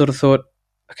sort of thought,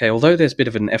 okay, although there's a bit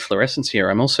of an efflorescence here,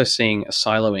 I'm also seeing a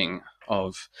siloing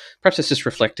of, perhaps it's just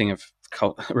reflective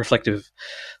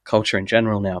culture in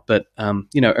general now, but a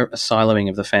siloing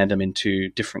of the fandom into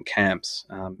different camps.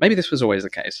 Maybe this was always the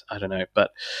case, I don't know,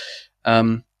 but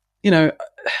I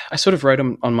sort of wrote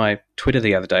on my Twitter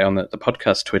the other day, on the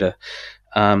podcast Twitter,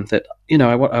 that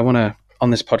I want to, on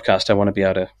this podcast, I want to be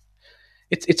able to.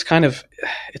 It's kind of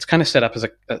set up as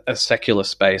a secular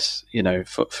space,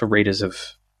 for readers of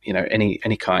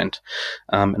any kind,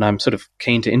 and I'm sort of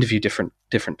keen to interview different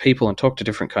people and talk to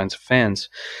different kinds of fans,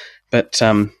 but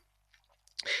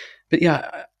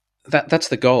yeah, that's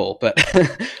the goal. But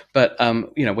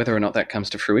whether or not that comes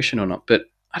to fruition or not, but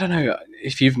I don't know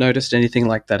if you've noticed anything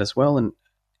like that as well. And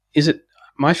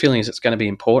my feeling is it's going to be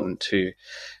important to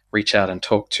reach out and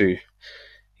talk to,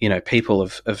 people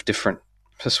of different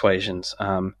persuasions.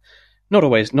 Not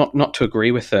always, not to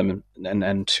agree with them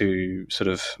and to sort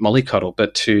of mollycoddle,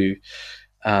 but to,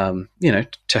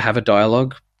 to have a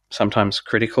dialogue, sometimes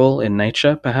critical in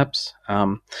nature, perhaps.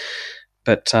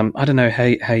 But I don't know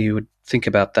how you would think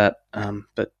about that.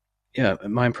 But yeah,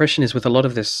 my impression is with a lot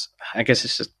of this, I guess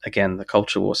it's just, again, the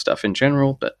culture war stuff in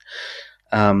general, but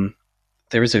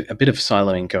there is a bit of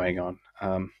siloing going on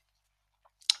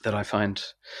that I find,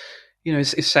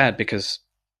 is sad, because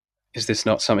is this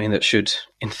not something that should,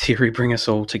 in theory, bring us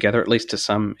all together, at least to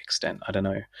some extent? I don't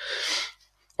know.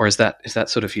 Or is that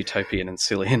sort of utopian and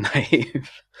silly and naive?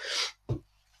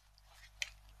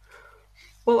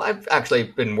 Well, I've actually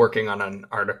been working on an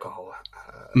article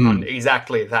on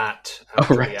exactly that.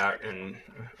 Right. Out in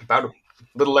about a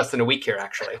little less than a week here,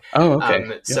 actually. Oh,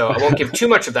 okay. So I won't give too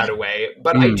much of that away,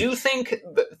 but I do think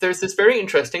that there's this very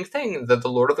interesting thing that the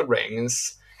Lord of the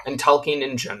Rings and Tolkien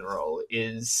in general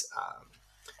is,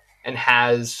 and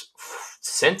has,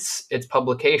 since its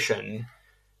publication,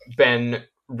 been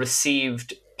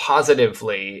received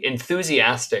positively,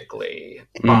 enthusiastically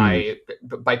by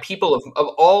people of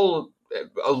all,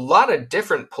 a lot of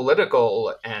different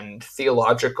political and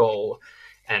theological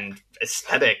and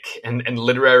aesthetic and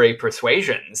literary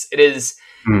persuasions. It's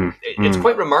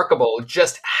quite remarkable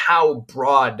just how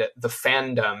broad the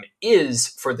fandom is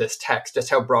for this text, just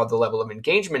how broad the level of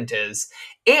engagement is,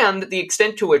 and the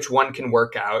extent to which one can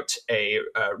work out a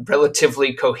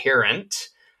relatively coherent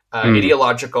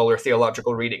ideological or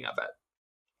theological reading of it.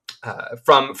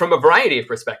 From a variety of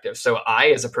perspectives. So I,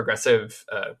 as a progressive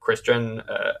Christian,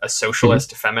 a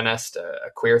socialist, a feminist, a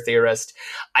queer theorist,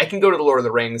 I can go to the Lord of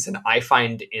the Rings and I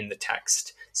find in the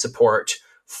text support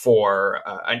for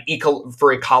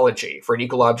for ecology, for an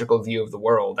ecological view of the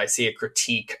world. I see a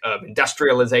critique of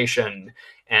industrialization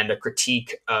and a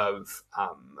critique of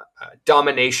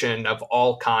domination of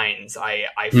all kinds. I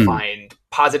find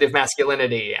positive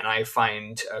masculinity, and I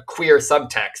find queer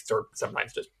subtexts, or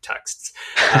sometimes just texts,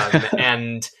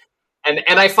 and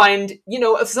I find,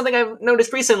 something I've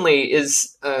noticed recently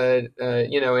is,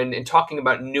 in talking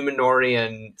about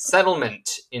Numenorean settlement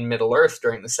in Middle Earth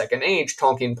during the Second Age,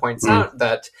 Tolkien points out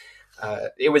that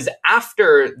it was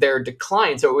after their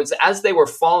decline, so it was as they were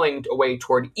falling away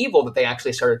toward evil, that they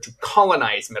actually started to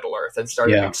colonize Middle Earth and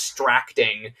started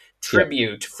extracting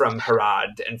tribute from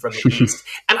Harad and from the east.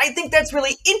 And I think that's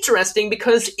really interesting,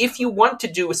 because if you want to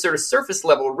do a sort of surface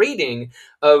level rating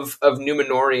of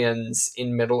Numenoreans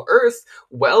in Middle Earth,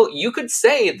 well, you could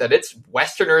say that it's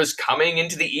Westerners coming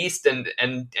into the east and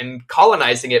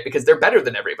colonizing it because they're better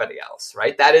than everybody else,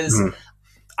 right? That is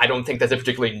I don't think that's a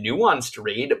particularly nuanced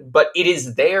read, but it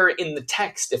is there in the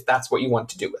text if that's what you want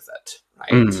to do with it,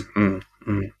 right?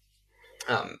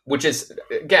 Which is,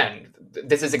 again,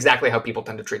 this is exactly how people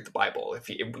tend to treat the Bible. If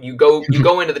you go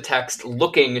into the text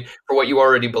looking for what you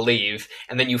already believe,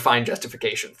 and then you find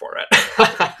justification for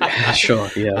it. Sure.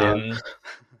 Yeah.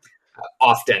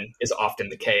 Often is often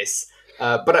the case.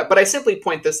 But I simply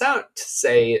point this out to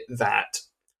say that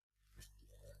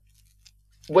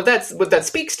what that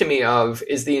speaks to me of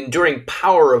is the enduring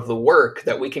power of the work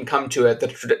that we can come to it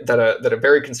that a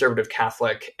very conservative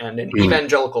Catholic and an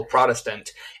evangelical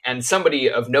Protestant and somebody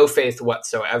of no faith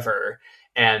whatsoever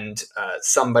and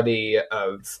somebody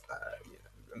of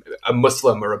a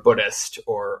Muslim or a Buddhist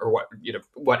or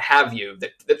what have you,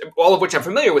 that all of which I'm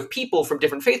familiar with, people from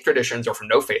different faith traditions or from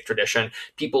no faith tradition,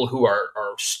 people who are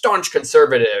staunch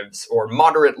conservatives or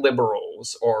moderate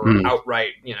liberals or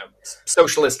outright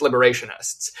socialist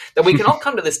liberationists, that we can all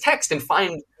come to this text and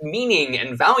find meaning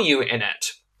and value in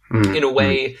it in a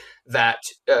way that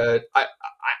I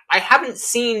haven't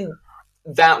seen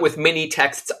that with many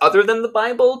texts other than the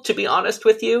Bible, to be honest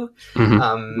with you.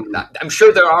 I'm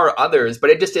sure there are others, but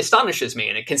it just astonishes me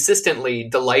and it consistently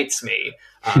delights me.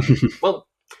 Well,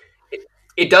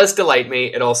 it does delight me.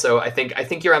 It also, I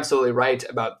think you're absolutely right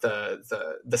about the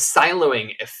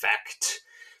siloing effect,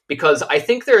 because I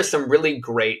think there are some really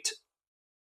great,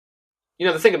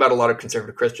 the thing about a lot of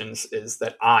conservative Christians is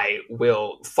that I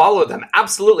will follow them.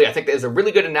 Absolutely. I think there's a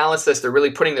really good analysis. They're really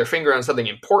putting their finger on something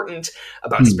important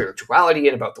about spirituality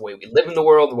and about the way we live in the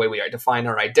world, the way we define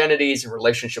our identities in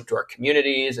relationship to our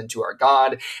communities and to our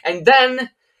God. And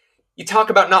then you talk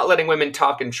about not letting women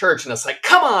talk in church, and it's like,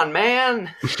 come on,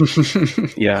 man.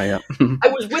 Yeah. I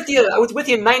was with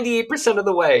you 98% of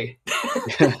the way.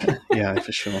 Yeah,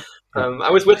 for sure.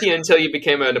 I was with you until you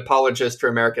became an apologist for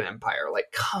American Empire.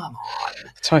 Like, come on.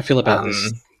 That's how I feel about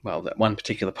this. Well, that one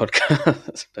particular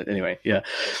podcast. But anyway, yeah.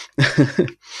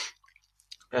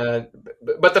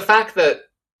 But the fact that,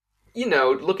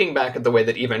 looking back at the way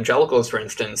that evangelicals, for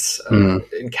instance,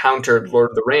 encountered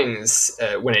Lord of the Rings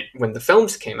when the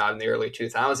films came out in the early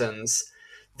 2000s,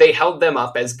 they held them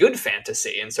up as good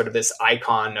fantasy and sort of this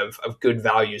icon of good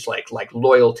values like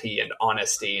loyalty and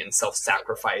honesty and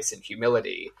self-sacrifice and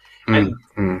humility. And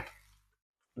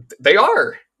they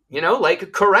are,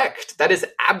 correct. That is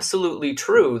absolutely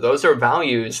true. Those are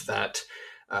values that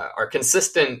are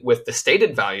consistent with the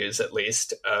stated values, at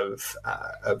least, of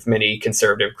many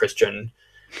conservative Christian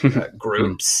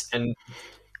groups. And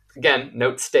again,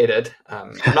 note stated.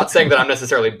 I'm not saying that I'm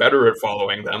necessarily better at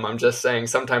following them. I'm just saying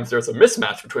sometimes there's a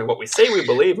mismatch between what we say we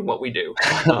believe and what we do.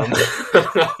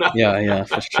 Yeah,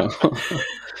 for sure.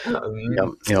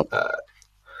 Yep.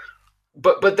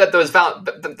 But that those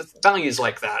values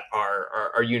like that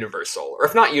are universal, or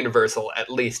if not universal, at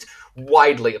least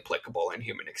widely applicable in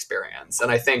human experience.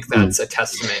 And I think that's a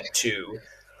testament to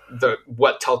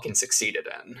what Tolkien succeeded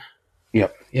in.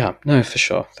 Yep. Yeah. No, for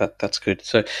sure. That's good.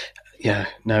 So, yeah.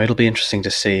 No, it'll be interesting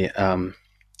to see. Going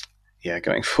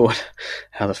forward,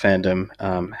 how the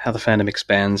fandom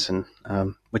expands, and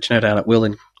which no doubt it will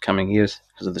in coming years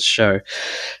because of the show.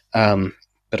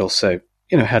 But also,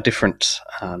 how different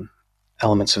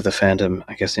elements of the fandom,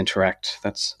 I guess, interact.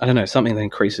 That's, I don't know, something that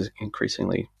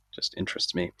increasingly just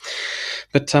interests me.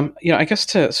 But, I guess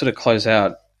to sort of close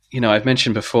out, I've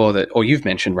mentioned before that, or you've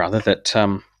mentioned rather,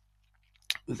 that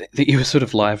you were sort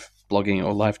of live blogging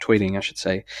or live tweeting, I should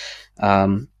say,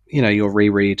 your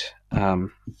reread of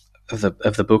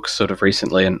the book sort of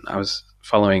recently, and I was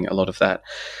following a lot of that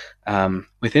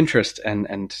with interest,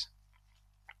 and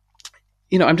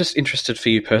I'm just interested for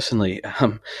you personally.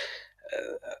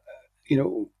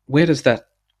 Where does that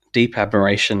deep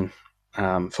admiration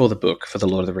for the book, for the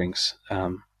Lord of the Rings,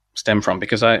 stem from?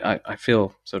 Because I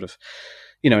feel sort of,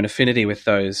 an affinity with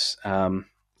those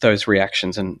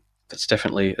reactions, and it's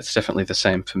definitely the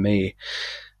same for me.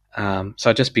 So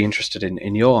I'd just be interested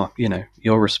in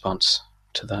your response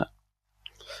to that.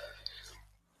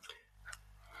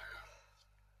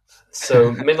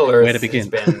 So Middle Earth Where to begin?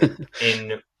 has been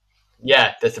in.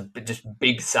 Yeah, that's a just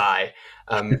big sigh.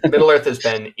 Middle Earth has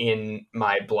been in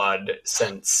my blood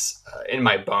in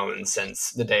my bones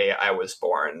since the day I was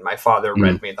born. My father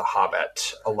read me The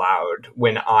Hobbit aloud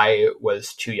when I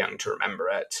was too young to remember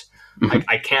it.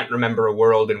 I can't remember a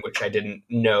world in which I didn't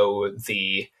know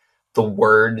the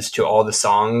words to all the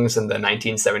songs in the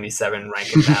 1977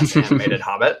 Rankin Bass animated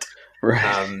Hobbit.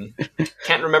 Right.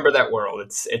 Can't remember that world.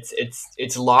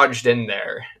 It's lodged in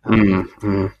there.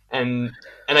 And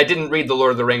I didn't read The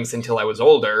Lord of the Rings until I was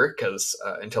older,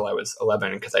 until I was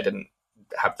 11, because I didn't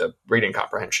have the reading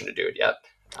comprehension to do it yet.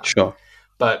 Sure.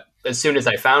 But as soon as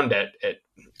I found it.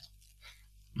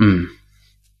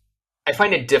 I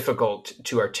find it difficult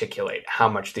to articulate how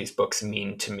much these books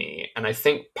mean to me. And I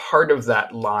think part of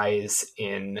that lies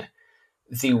in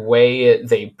the way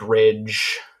they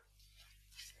bridge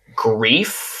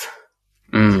grief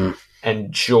Mm.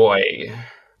 and joy.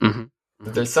 Mm-hmm.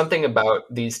 Mm-hmm. There's something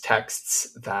about these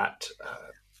texts that,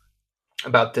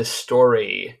 about this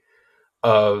story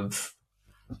of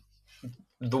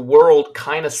the world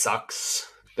kind of sucks.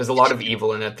 There's a lot of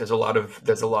evil in it. There's a lot of,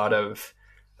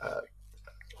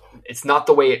 it's not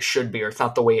the way it should be, or it's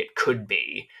not the way it could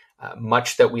be.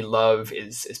 Much that we love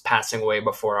is passing away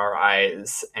before our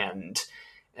eyes, and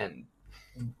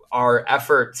our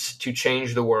efforts to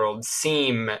change the world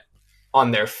seem,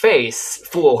 on their face,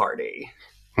 foolhardy.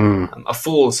 A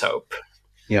fool's hope,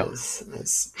 Yeah. as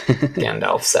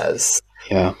Gandalf says,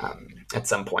 Yeah. at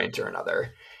some point or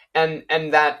another, and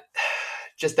that,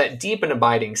 just that deep and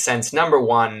abiding sense. Number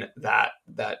one, that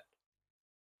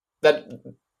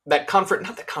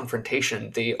not the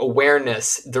confrontation, the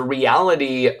awareness, the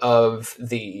reality of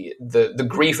the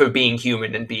grief of being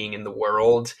human and being in the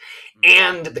world,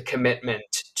 and the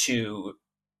commitment to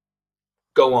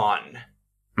go on,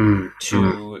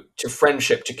 to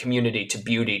friendship, to community, to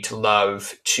beauty, to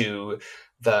love, to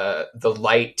the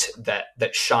light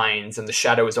that shines, and the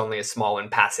shadow is only a small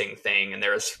and passing thing, and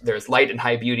there's light and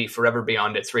high beauty forever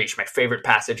beyond its reach. My favorite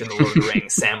passage in the Lord of the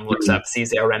Rings: Sam looks up,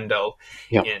 sees Eärendil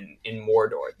Yep. in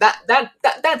Mordor.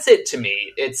 That's it to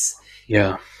me. It's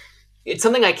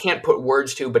something I can't put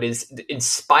words to, but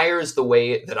inspires the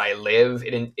way that I live.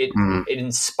 It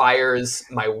inspires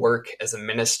my work as a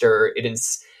minister.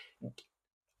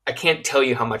 I can't tell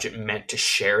you how much it meant to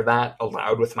share that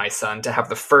aloud with my son, to have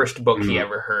the first book he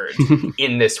ever heard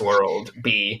in this world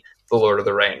be The Lord of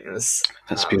the Rings.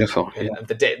 That's beautiful. And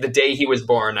the day he was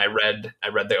born, I read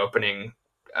the opening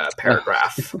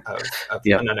paragraph of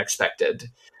an unexpected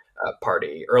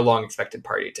party, or a long expected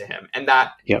party to him, and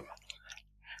that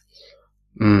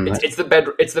it's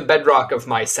the bedrock of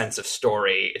my sense of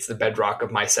story. It's the bedrock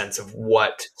of my sense of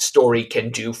what story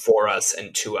can do for us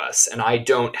and to us. And I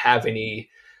don't have any.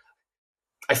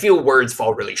 I feel words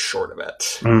fall really short of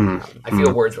it.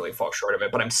 Words really fall short of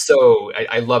it, but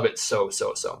I love it so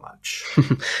much.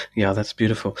 Yeah, that's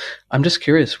beautiful. I'm just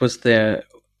curious, was there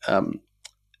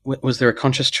a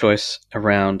conscious choice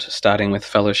around starting with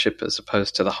Fellowship as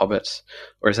opposed to The Hobbit,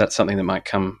 or is that something that might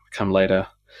come later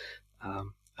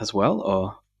as well?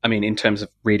 Or, I mean, in terms of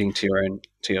reading to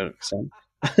your son?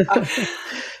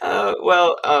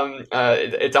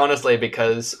 It's honestly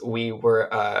because we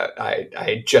were. I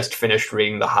had just finished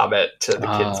reading The Hobbit to the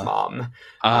kid's mom.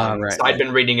 Right. So I'd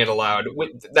been reading it aloud.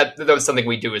 That was something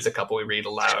we do as a couple. We read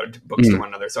aloud books to one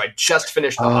another. So I just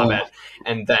finished The Hobbit,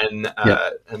 and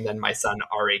then my son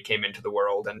Ari came into the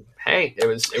world, and hey, it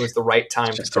was the right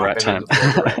time to drop in the Lord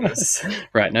of the Rings.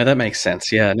 Right. No, that makes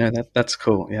sense. Yeah. No, that's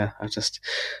cool. Yeah. I was just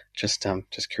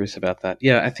curious about that.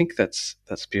 Yeah, I think that's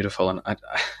beautiful, and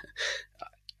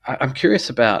I'm curious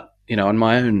about, on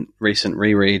my own recent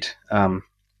reread.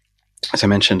 As I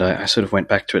mentioned, I sort of went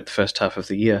back to it the first half of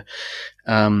the year.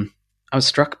 I was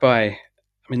struck by, I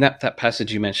mean, that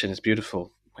passage you mentioned is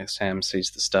beautiful, where Sam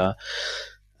sees the star.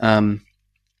 But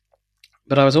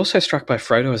I was also struck by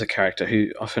Frodo as a character who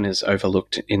often is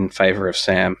overlooked in favor of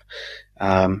Sam.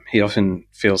 He often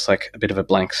feels like a bit of a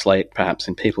blank slate, perhaps,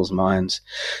 in people's minds.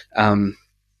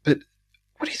 But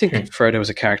what do you think of Frodo as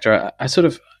a character? I sort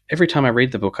of, every time I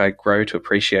read the book, I grow to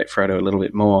appreciate Frodo a little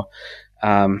bit more.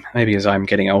 Maybe as I'm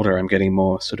getting older, I'm getting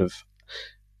more sort of,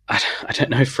 I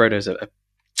don't know if Frodo's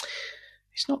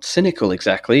he's not cynical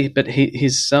exactly, but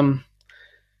his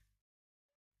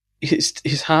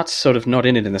heart's sort of not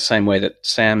in it in the same way that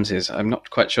Sam's is. I'm not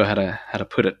quite sure how to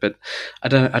put it, but I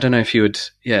don't know if you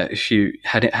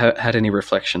had any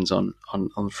reflections on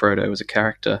Frodo as a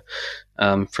character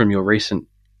from your recent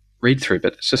read through,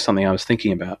 but it's just something I was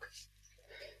thinking about.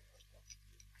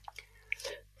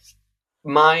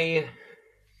 My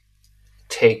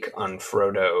take on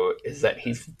Frodo is that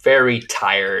he's very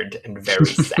tired and very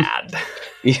sad.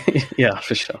 Yeah,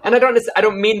 for sure. And I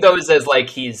don't mean those as like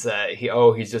he's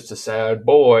just a sad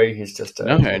boy. He's just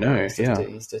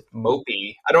he's just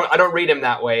mopey. I don't read him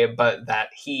that way, but that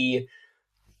he,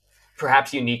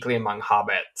 perhaps uniquely among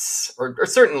hobbits, or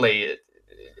certainly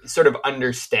sort of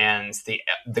understands the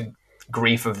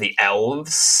grief of the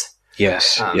elves.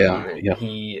 Yes. Yeah.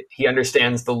 He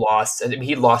understands the loss.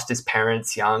 He lost his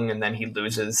parents young, and then he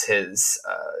loses his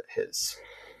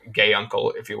gay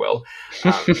uncle, if you will,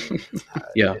 at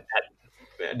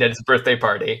his birthday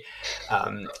party,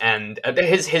 and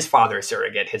his father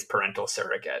surrogate, his parental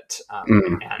surrogate,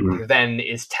 and then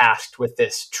is tasked with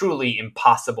this truly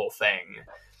impossible thing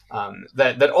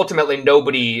that ultimately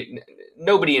nobody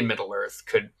in Middle Earth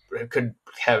could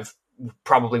have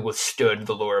probably withstood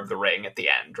the lure of the ring at the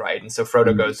end, right? And so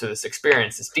Frodo goes through this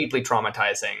experience. It's deeply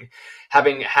traumatizing,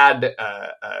 having had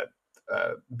a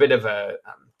bit of a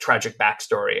tragic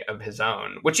backstory of his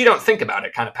own, which you don't think about.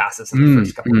 It kind of passes in the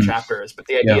first couple of chapters, but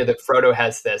the idea that Frodo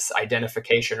has this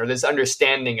identification or this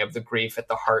understanding of the grief at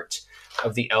the heart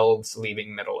of the elves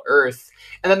leaving Middle Earth,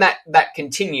 and then that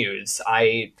continues.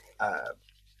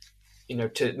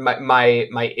 To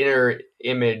my inner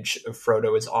image of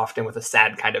Frodo is often with a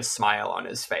sad kind of smile on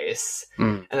his face,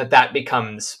 and that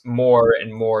becomes more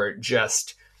and more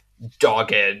just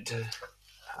dogged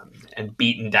and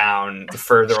beaten down the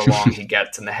further along he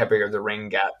gets and the heavier the ring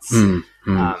gets. And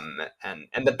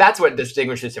that's what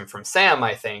distinguishes him from Sam,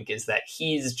 I think, is that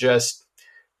he's just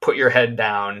put your head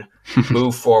down,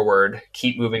 move forward,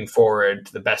 keep moving forward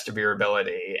to the best of your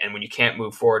ability. And when you can't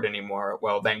move forward anymore,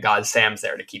 well, then God Sam's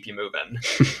there to keep you moving.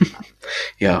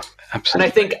 Yeah,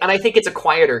 absolutely. And I think it's a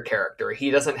quieter character.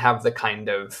 He doesn't have the kind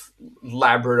of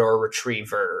Labrador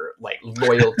retriever, like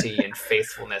loyalty and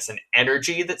faithfulness and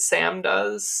energy that Sam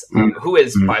does, who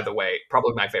is, by the way,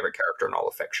 probably my favorite character in all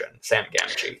of fiction, Sam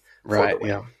Gamgee. Right,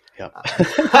 yeah. Yeah.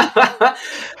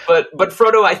 But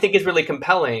Frodo, I think, is really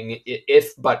compelling,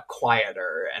 if but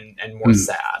quieter and more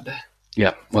sad.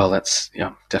 Yeah, well,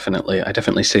 definitely. I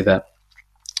definitely see that,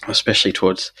 especially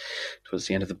towards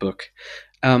the end of the book.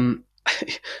 I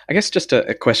guess just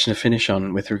a question to finish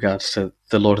on with regards to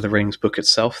the Lord of the Rings book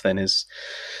itself. Then is,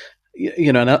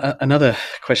 another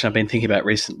question I've been thinking about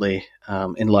recently,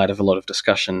 in light of a lot of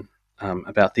discussion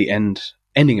about the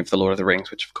ending of the Lord of the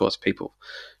Rings, which of course people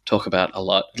talk about a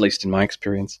lot, at least in my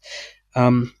experience.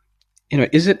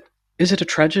 Is it a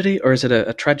tragedy or is it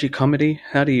a tragicomedy?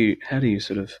 How do you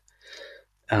sort of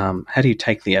how do you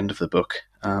take the end of the book?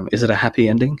 Is it a happy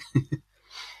ending?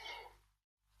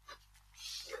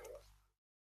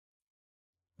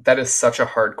 That is such a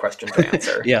hard question to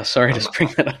answer. Yeah, sorry to spring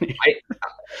that on you.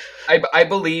 I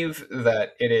believe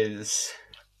that it is.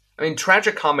 I mean,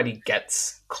 tragicomedy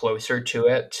gets closer to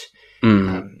it.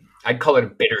 I'd call it a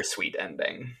bittersweet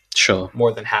ending. Sure.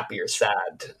 More than happy or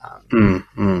sad.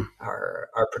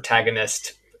 Our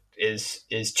protagonist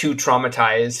is too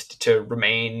traumatized to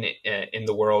remain in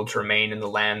the world, to remain in the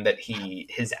land that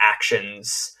his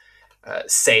actions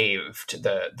saved,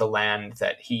 the land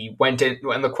that he went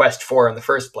on the quest for in the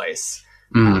first place.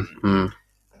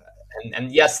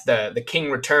 And yes, the king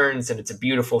returns, and it's a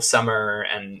beautiful summer,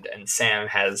 and Sam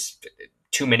has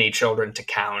too many children to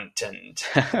count, and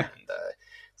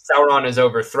Sauron is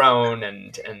overthrown,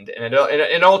 and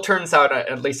it all turns out,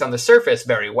 at least on the surface,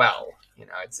 very well.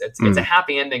 It's a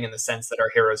happy ending in the sense that our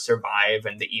heroes survive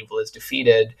and the evil is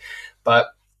defeated, but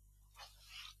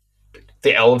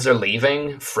the elves are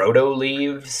leaving. Frodo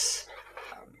leaves.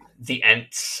 The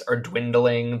Ents are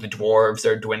dwindling. The dwarves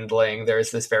are dwindling.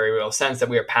 There's this very real sense that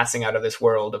we are passing out of this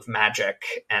world of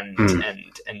magic and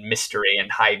mystery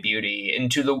and high beauty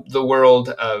into the world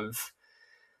of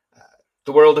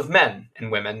men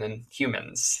and women and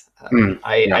humans.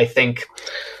 I think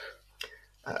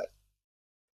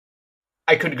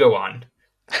I could go on.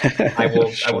 I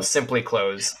will simply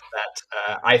close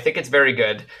that. I think it's very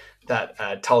good that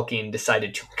Tolkien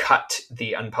decided to cut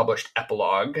the unpublished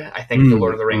epilogue. I think The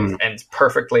Lord of the Rings ends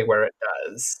perfectly where it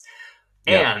does.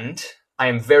 Yeah. And I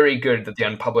am very good that the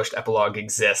unpublished epilogue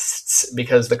exists,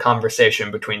 because the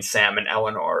conversation between Sam and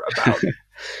Eleanor about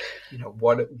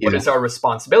what is our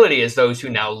responsibility as those who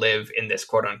now live in this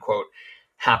quote unquote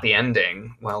happy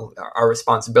ending. Well, our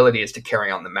responsibility is to carry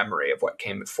on the memory of what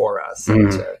came before us,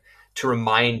 and to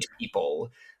remind people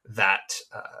that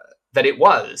there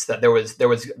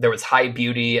was high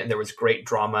beauty, and there was great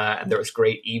drama, and there was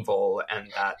great evil,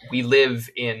 and that we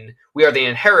are the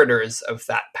inheritors of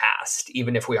that past,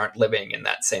 even if we aren't living in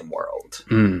that same world.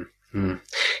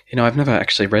 I've never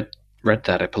actually read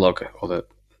that epilogue, or the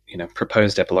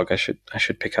proposed epilogue. I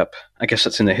should pick up. I guess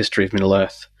it's in the History of Middle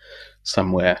Earth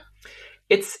somewhere.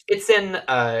 It's in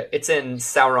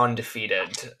Sauron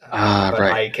Defeated, but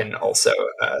right. I can also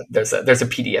there's a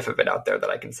PDF of it out there that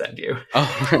I can send you.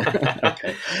 Oh,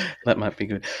 okay, that might be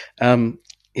good.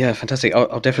 Yeah, fantastic.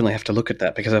 I'll definitely have to look at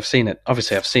that, because I've seen it.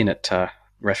 Obviously, I've seen it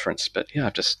referenced, but yeah,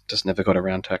 I've just never got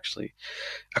around to actually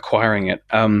acquiring it.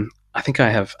 I think I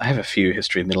have a few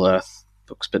History of Middle Earth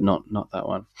books, but not that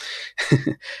one.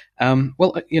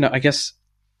 Well, I guess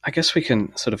we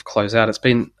can sort of close out. It's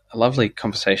been a lovely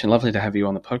conversation. Lovely to have you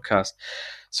on the podcast.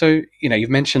 So, you've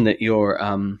mentioned that you're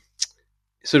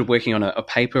sort of working on a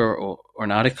paper or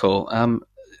an article.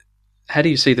 how do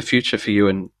you see the future for you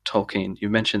and Tolkien? You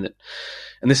mentioned that,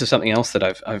 and this is something else that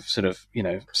I've sort of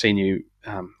seen you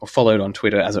or followed on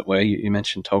Twitter, as it were. You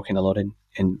mentioned Tolkien a lot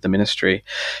in the ministry,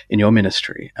 in your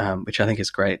ministry, which I think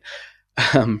is great.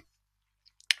 Um,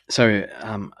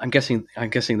 I'm guessing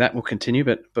that will continue,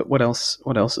 but what else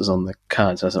is on the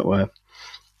cards, as it were?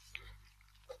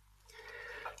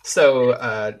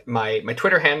 So my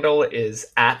Twitter handle is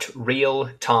at real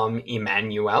Tom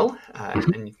Emanuel,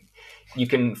 Mm-hmm. and you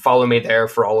can follow me there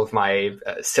for all of my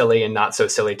silly and not so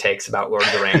silly takes about Lord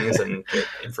of the Rings and get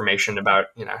information about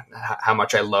how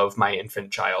much I love my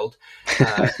infant child.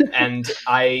 And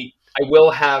I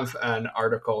will have an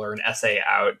article or an essay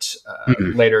out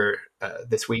Mm-hmm. later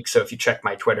this week. So if you check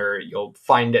my Twitter, you'll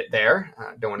find it there.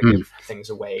 Don't want to Mm. give things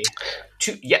away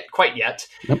quite yet.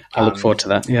 Nope, I look forward to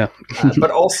that. Yeah.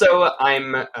 But also,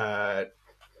 I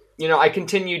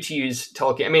continue to use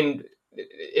Tolkien. I mean,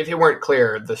 if it weren't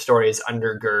clear, the stories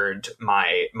undergird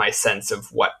my sense of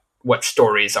what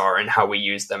stories are and how we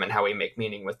use them and how we make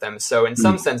meaning with them. So in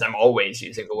some Mm. sense, I'm always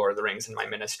using the Lord of the Rings in my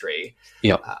ministry.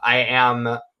 Yep. I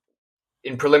am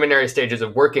in preliminary stages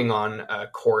of working on a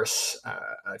course,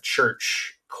 a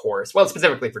church course, well,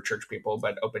 specifically for church people,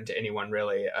 but open to anyone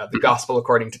really, the Gospel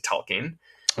According to Tolkien.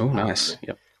 Oh, Um, nice.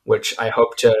 Yep. which I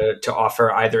hope to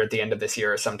offer either at the end of this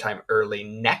year or sometime early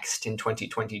next in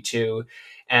 2022.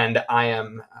 And I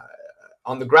am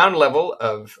on the ground level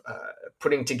of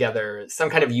putting together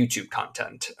some kind of YouTube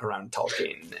content around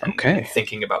Tolkien and Okay.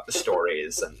 thinking about the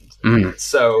stories. And Mm.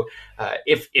 so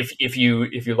if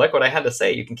you like what I had to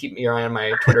say, you can keep your eye on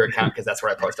my Twitter account because that's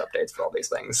where I post updates for all these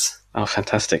things. Oh,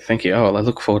 fantastic! Thank you. Oh, well, I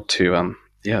look forward to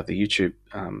the YouTube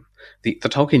the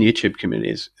Tolkien YouTube community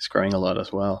is growing a lot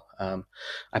as well. I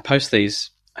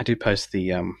do post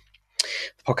the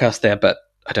podcast there, but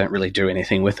I don't really do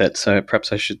anything with it. So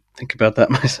perhaps I should think about that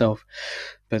myself.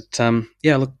 But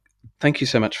look, thank you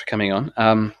so much for coming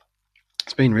on.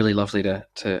 It's been really lovely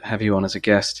to have you on as a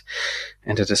guest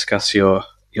and to discuss your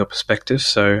perspective.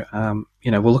 So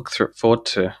we'll look forward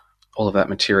to all of that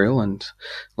material and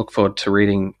look forward to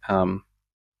reading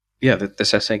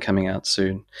this essay coming out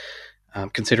soon,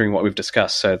 considering what we've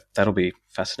discussed. So that'll be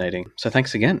fascinating. So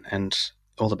thanks again and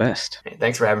all the best. Hey,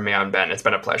 thanks for having me on, Ben. It's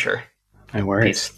been a pleasure. No worries. Peace.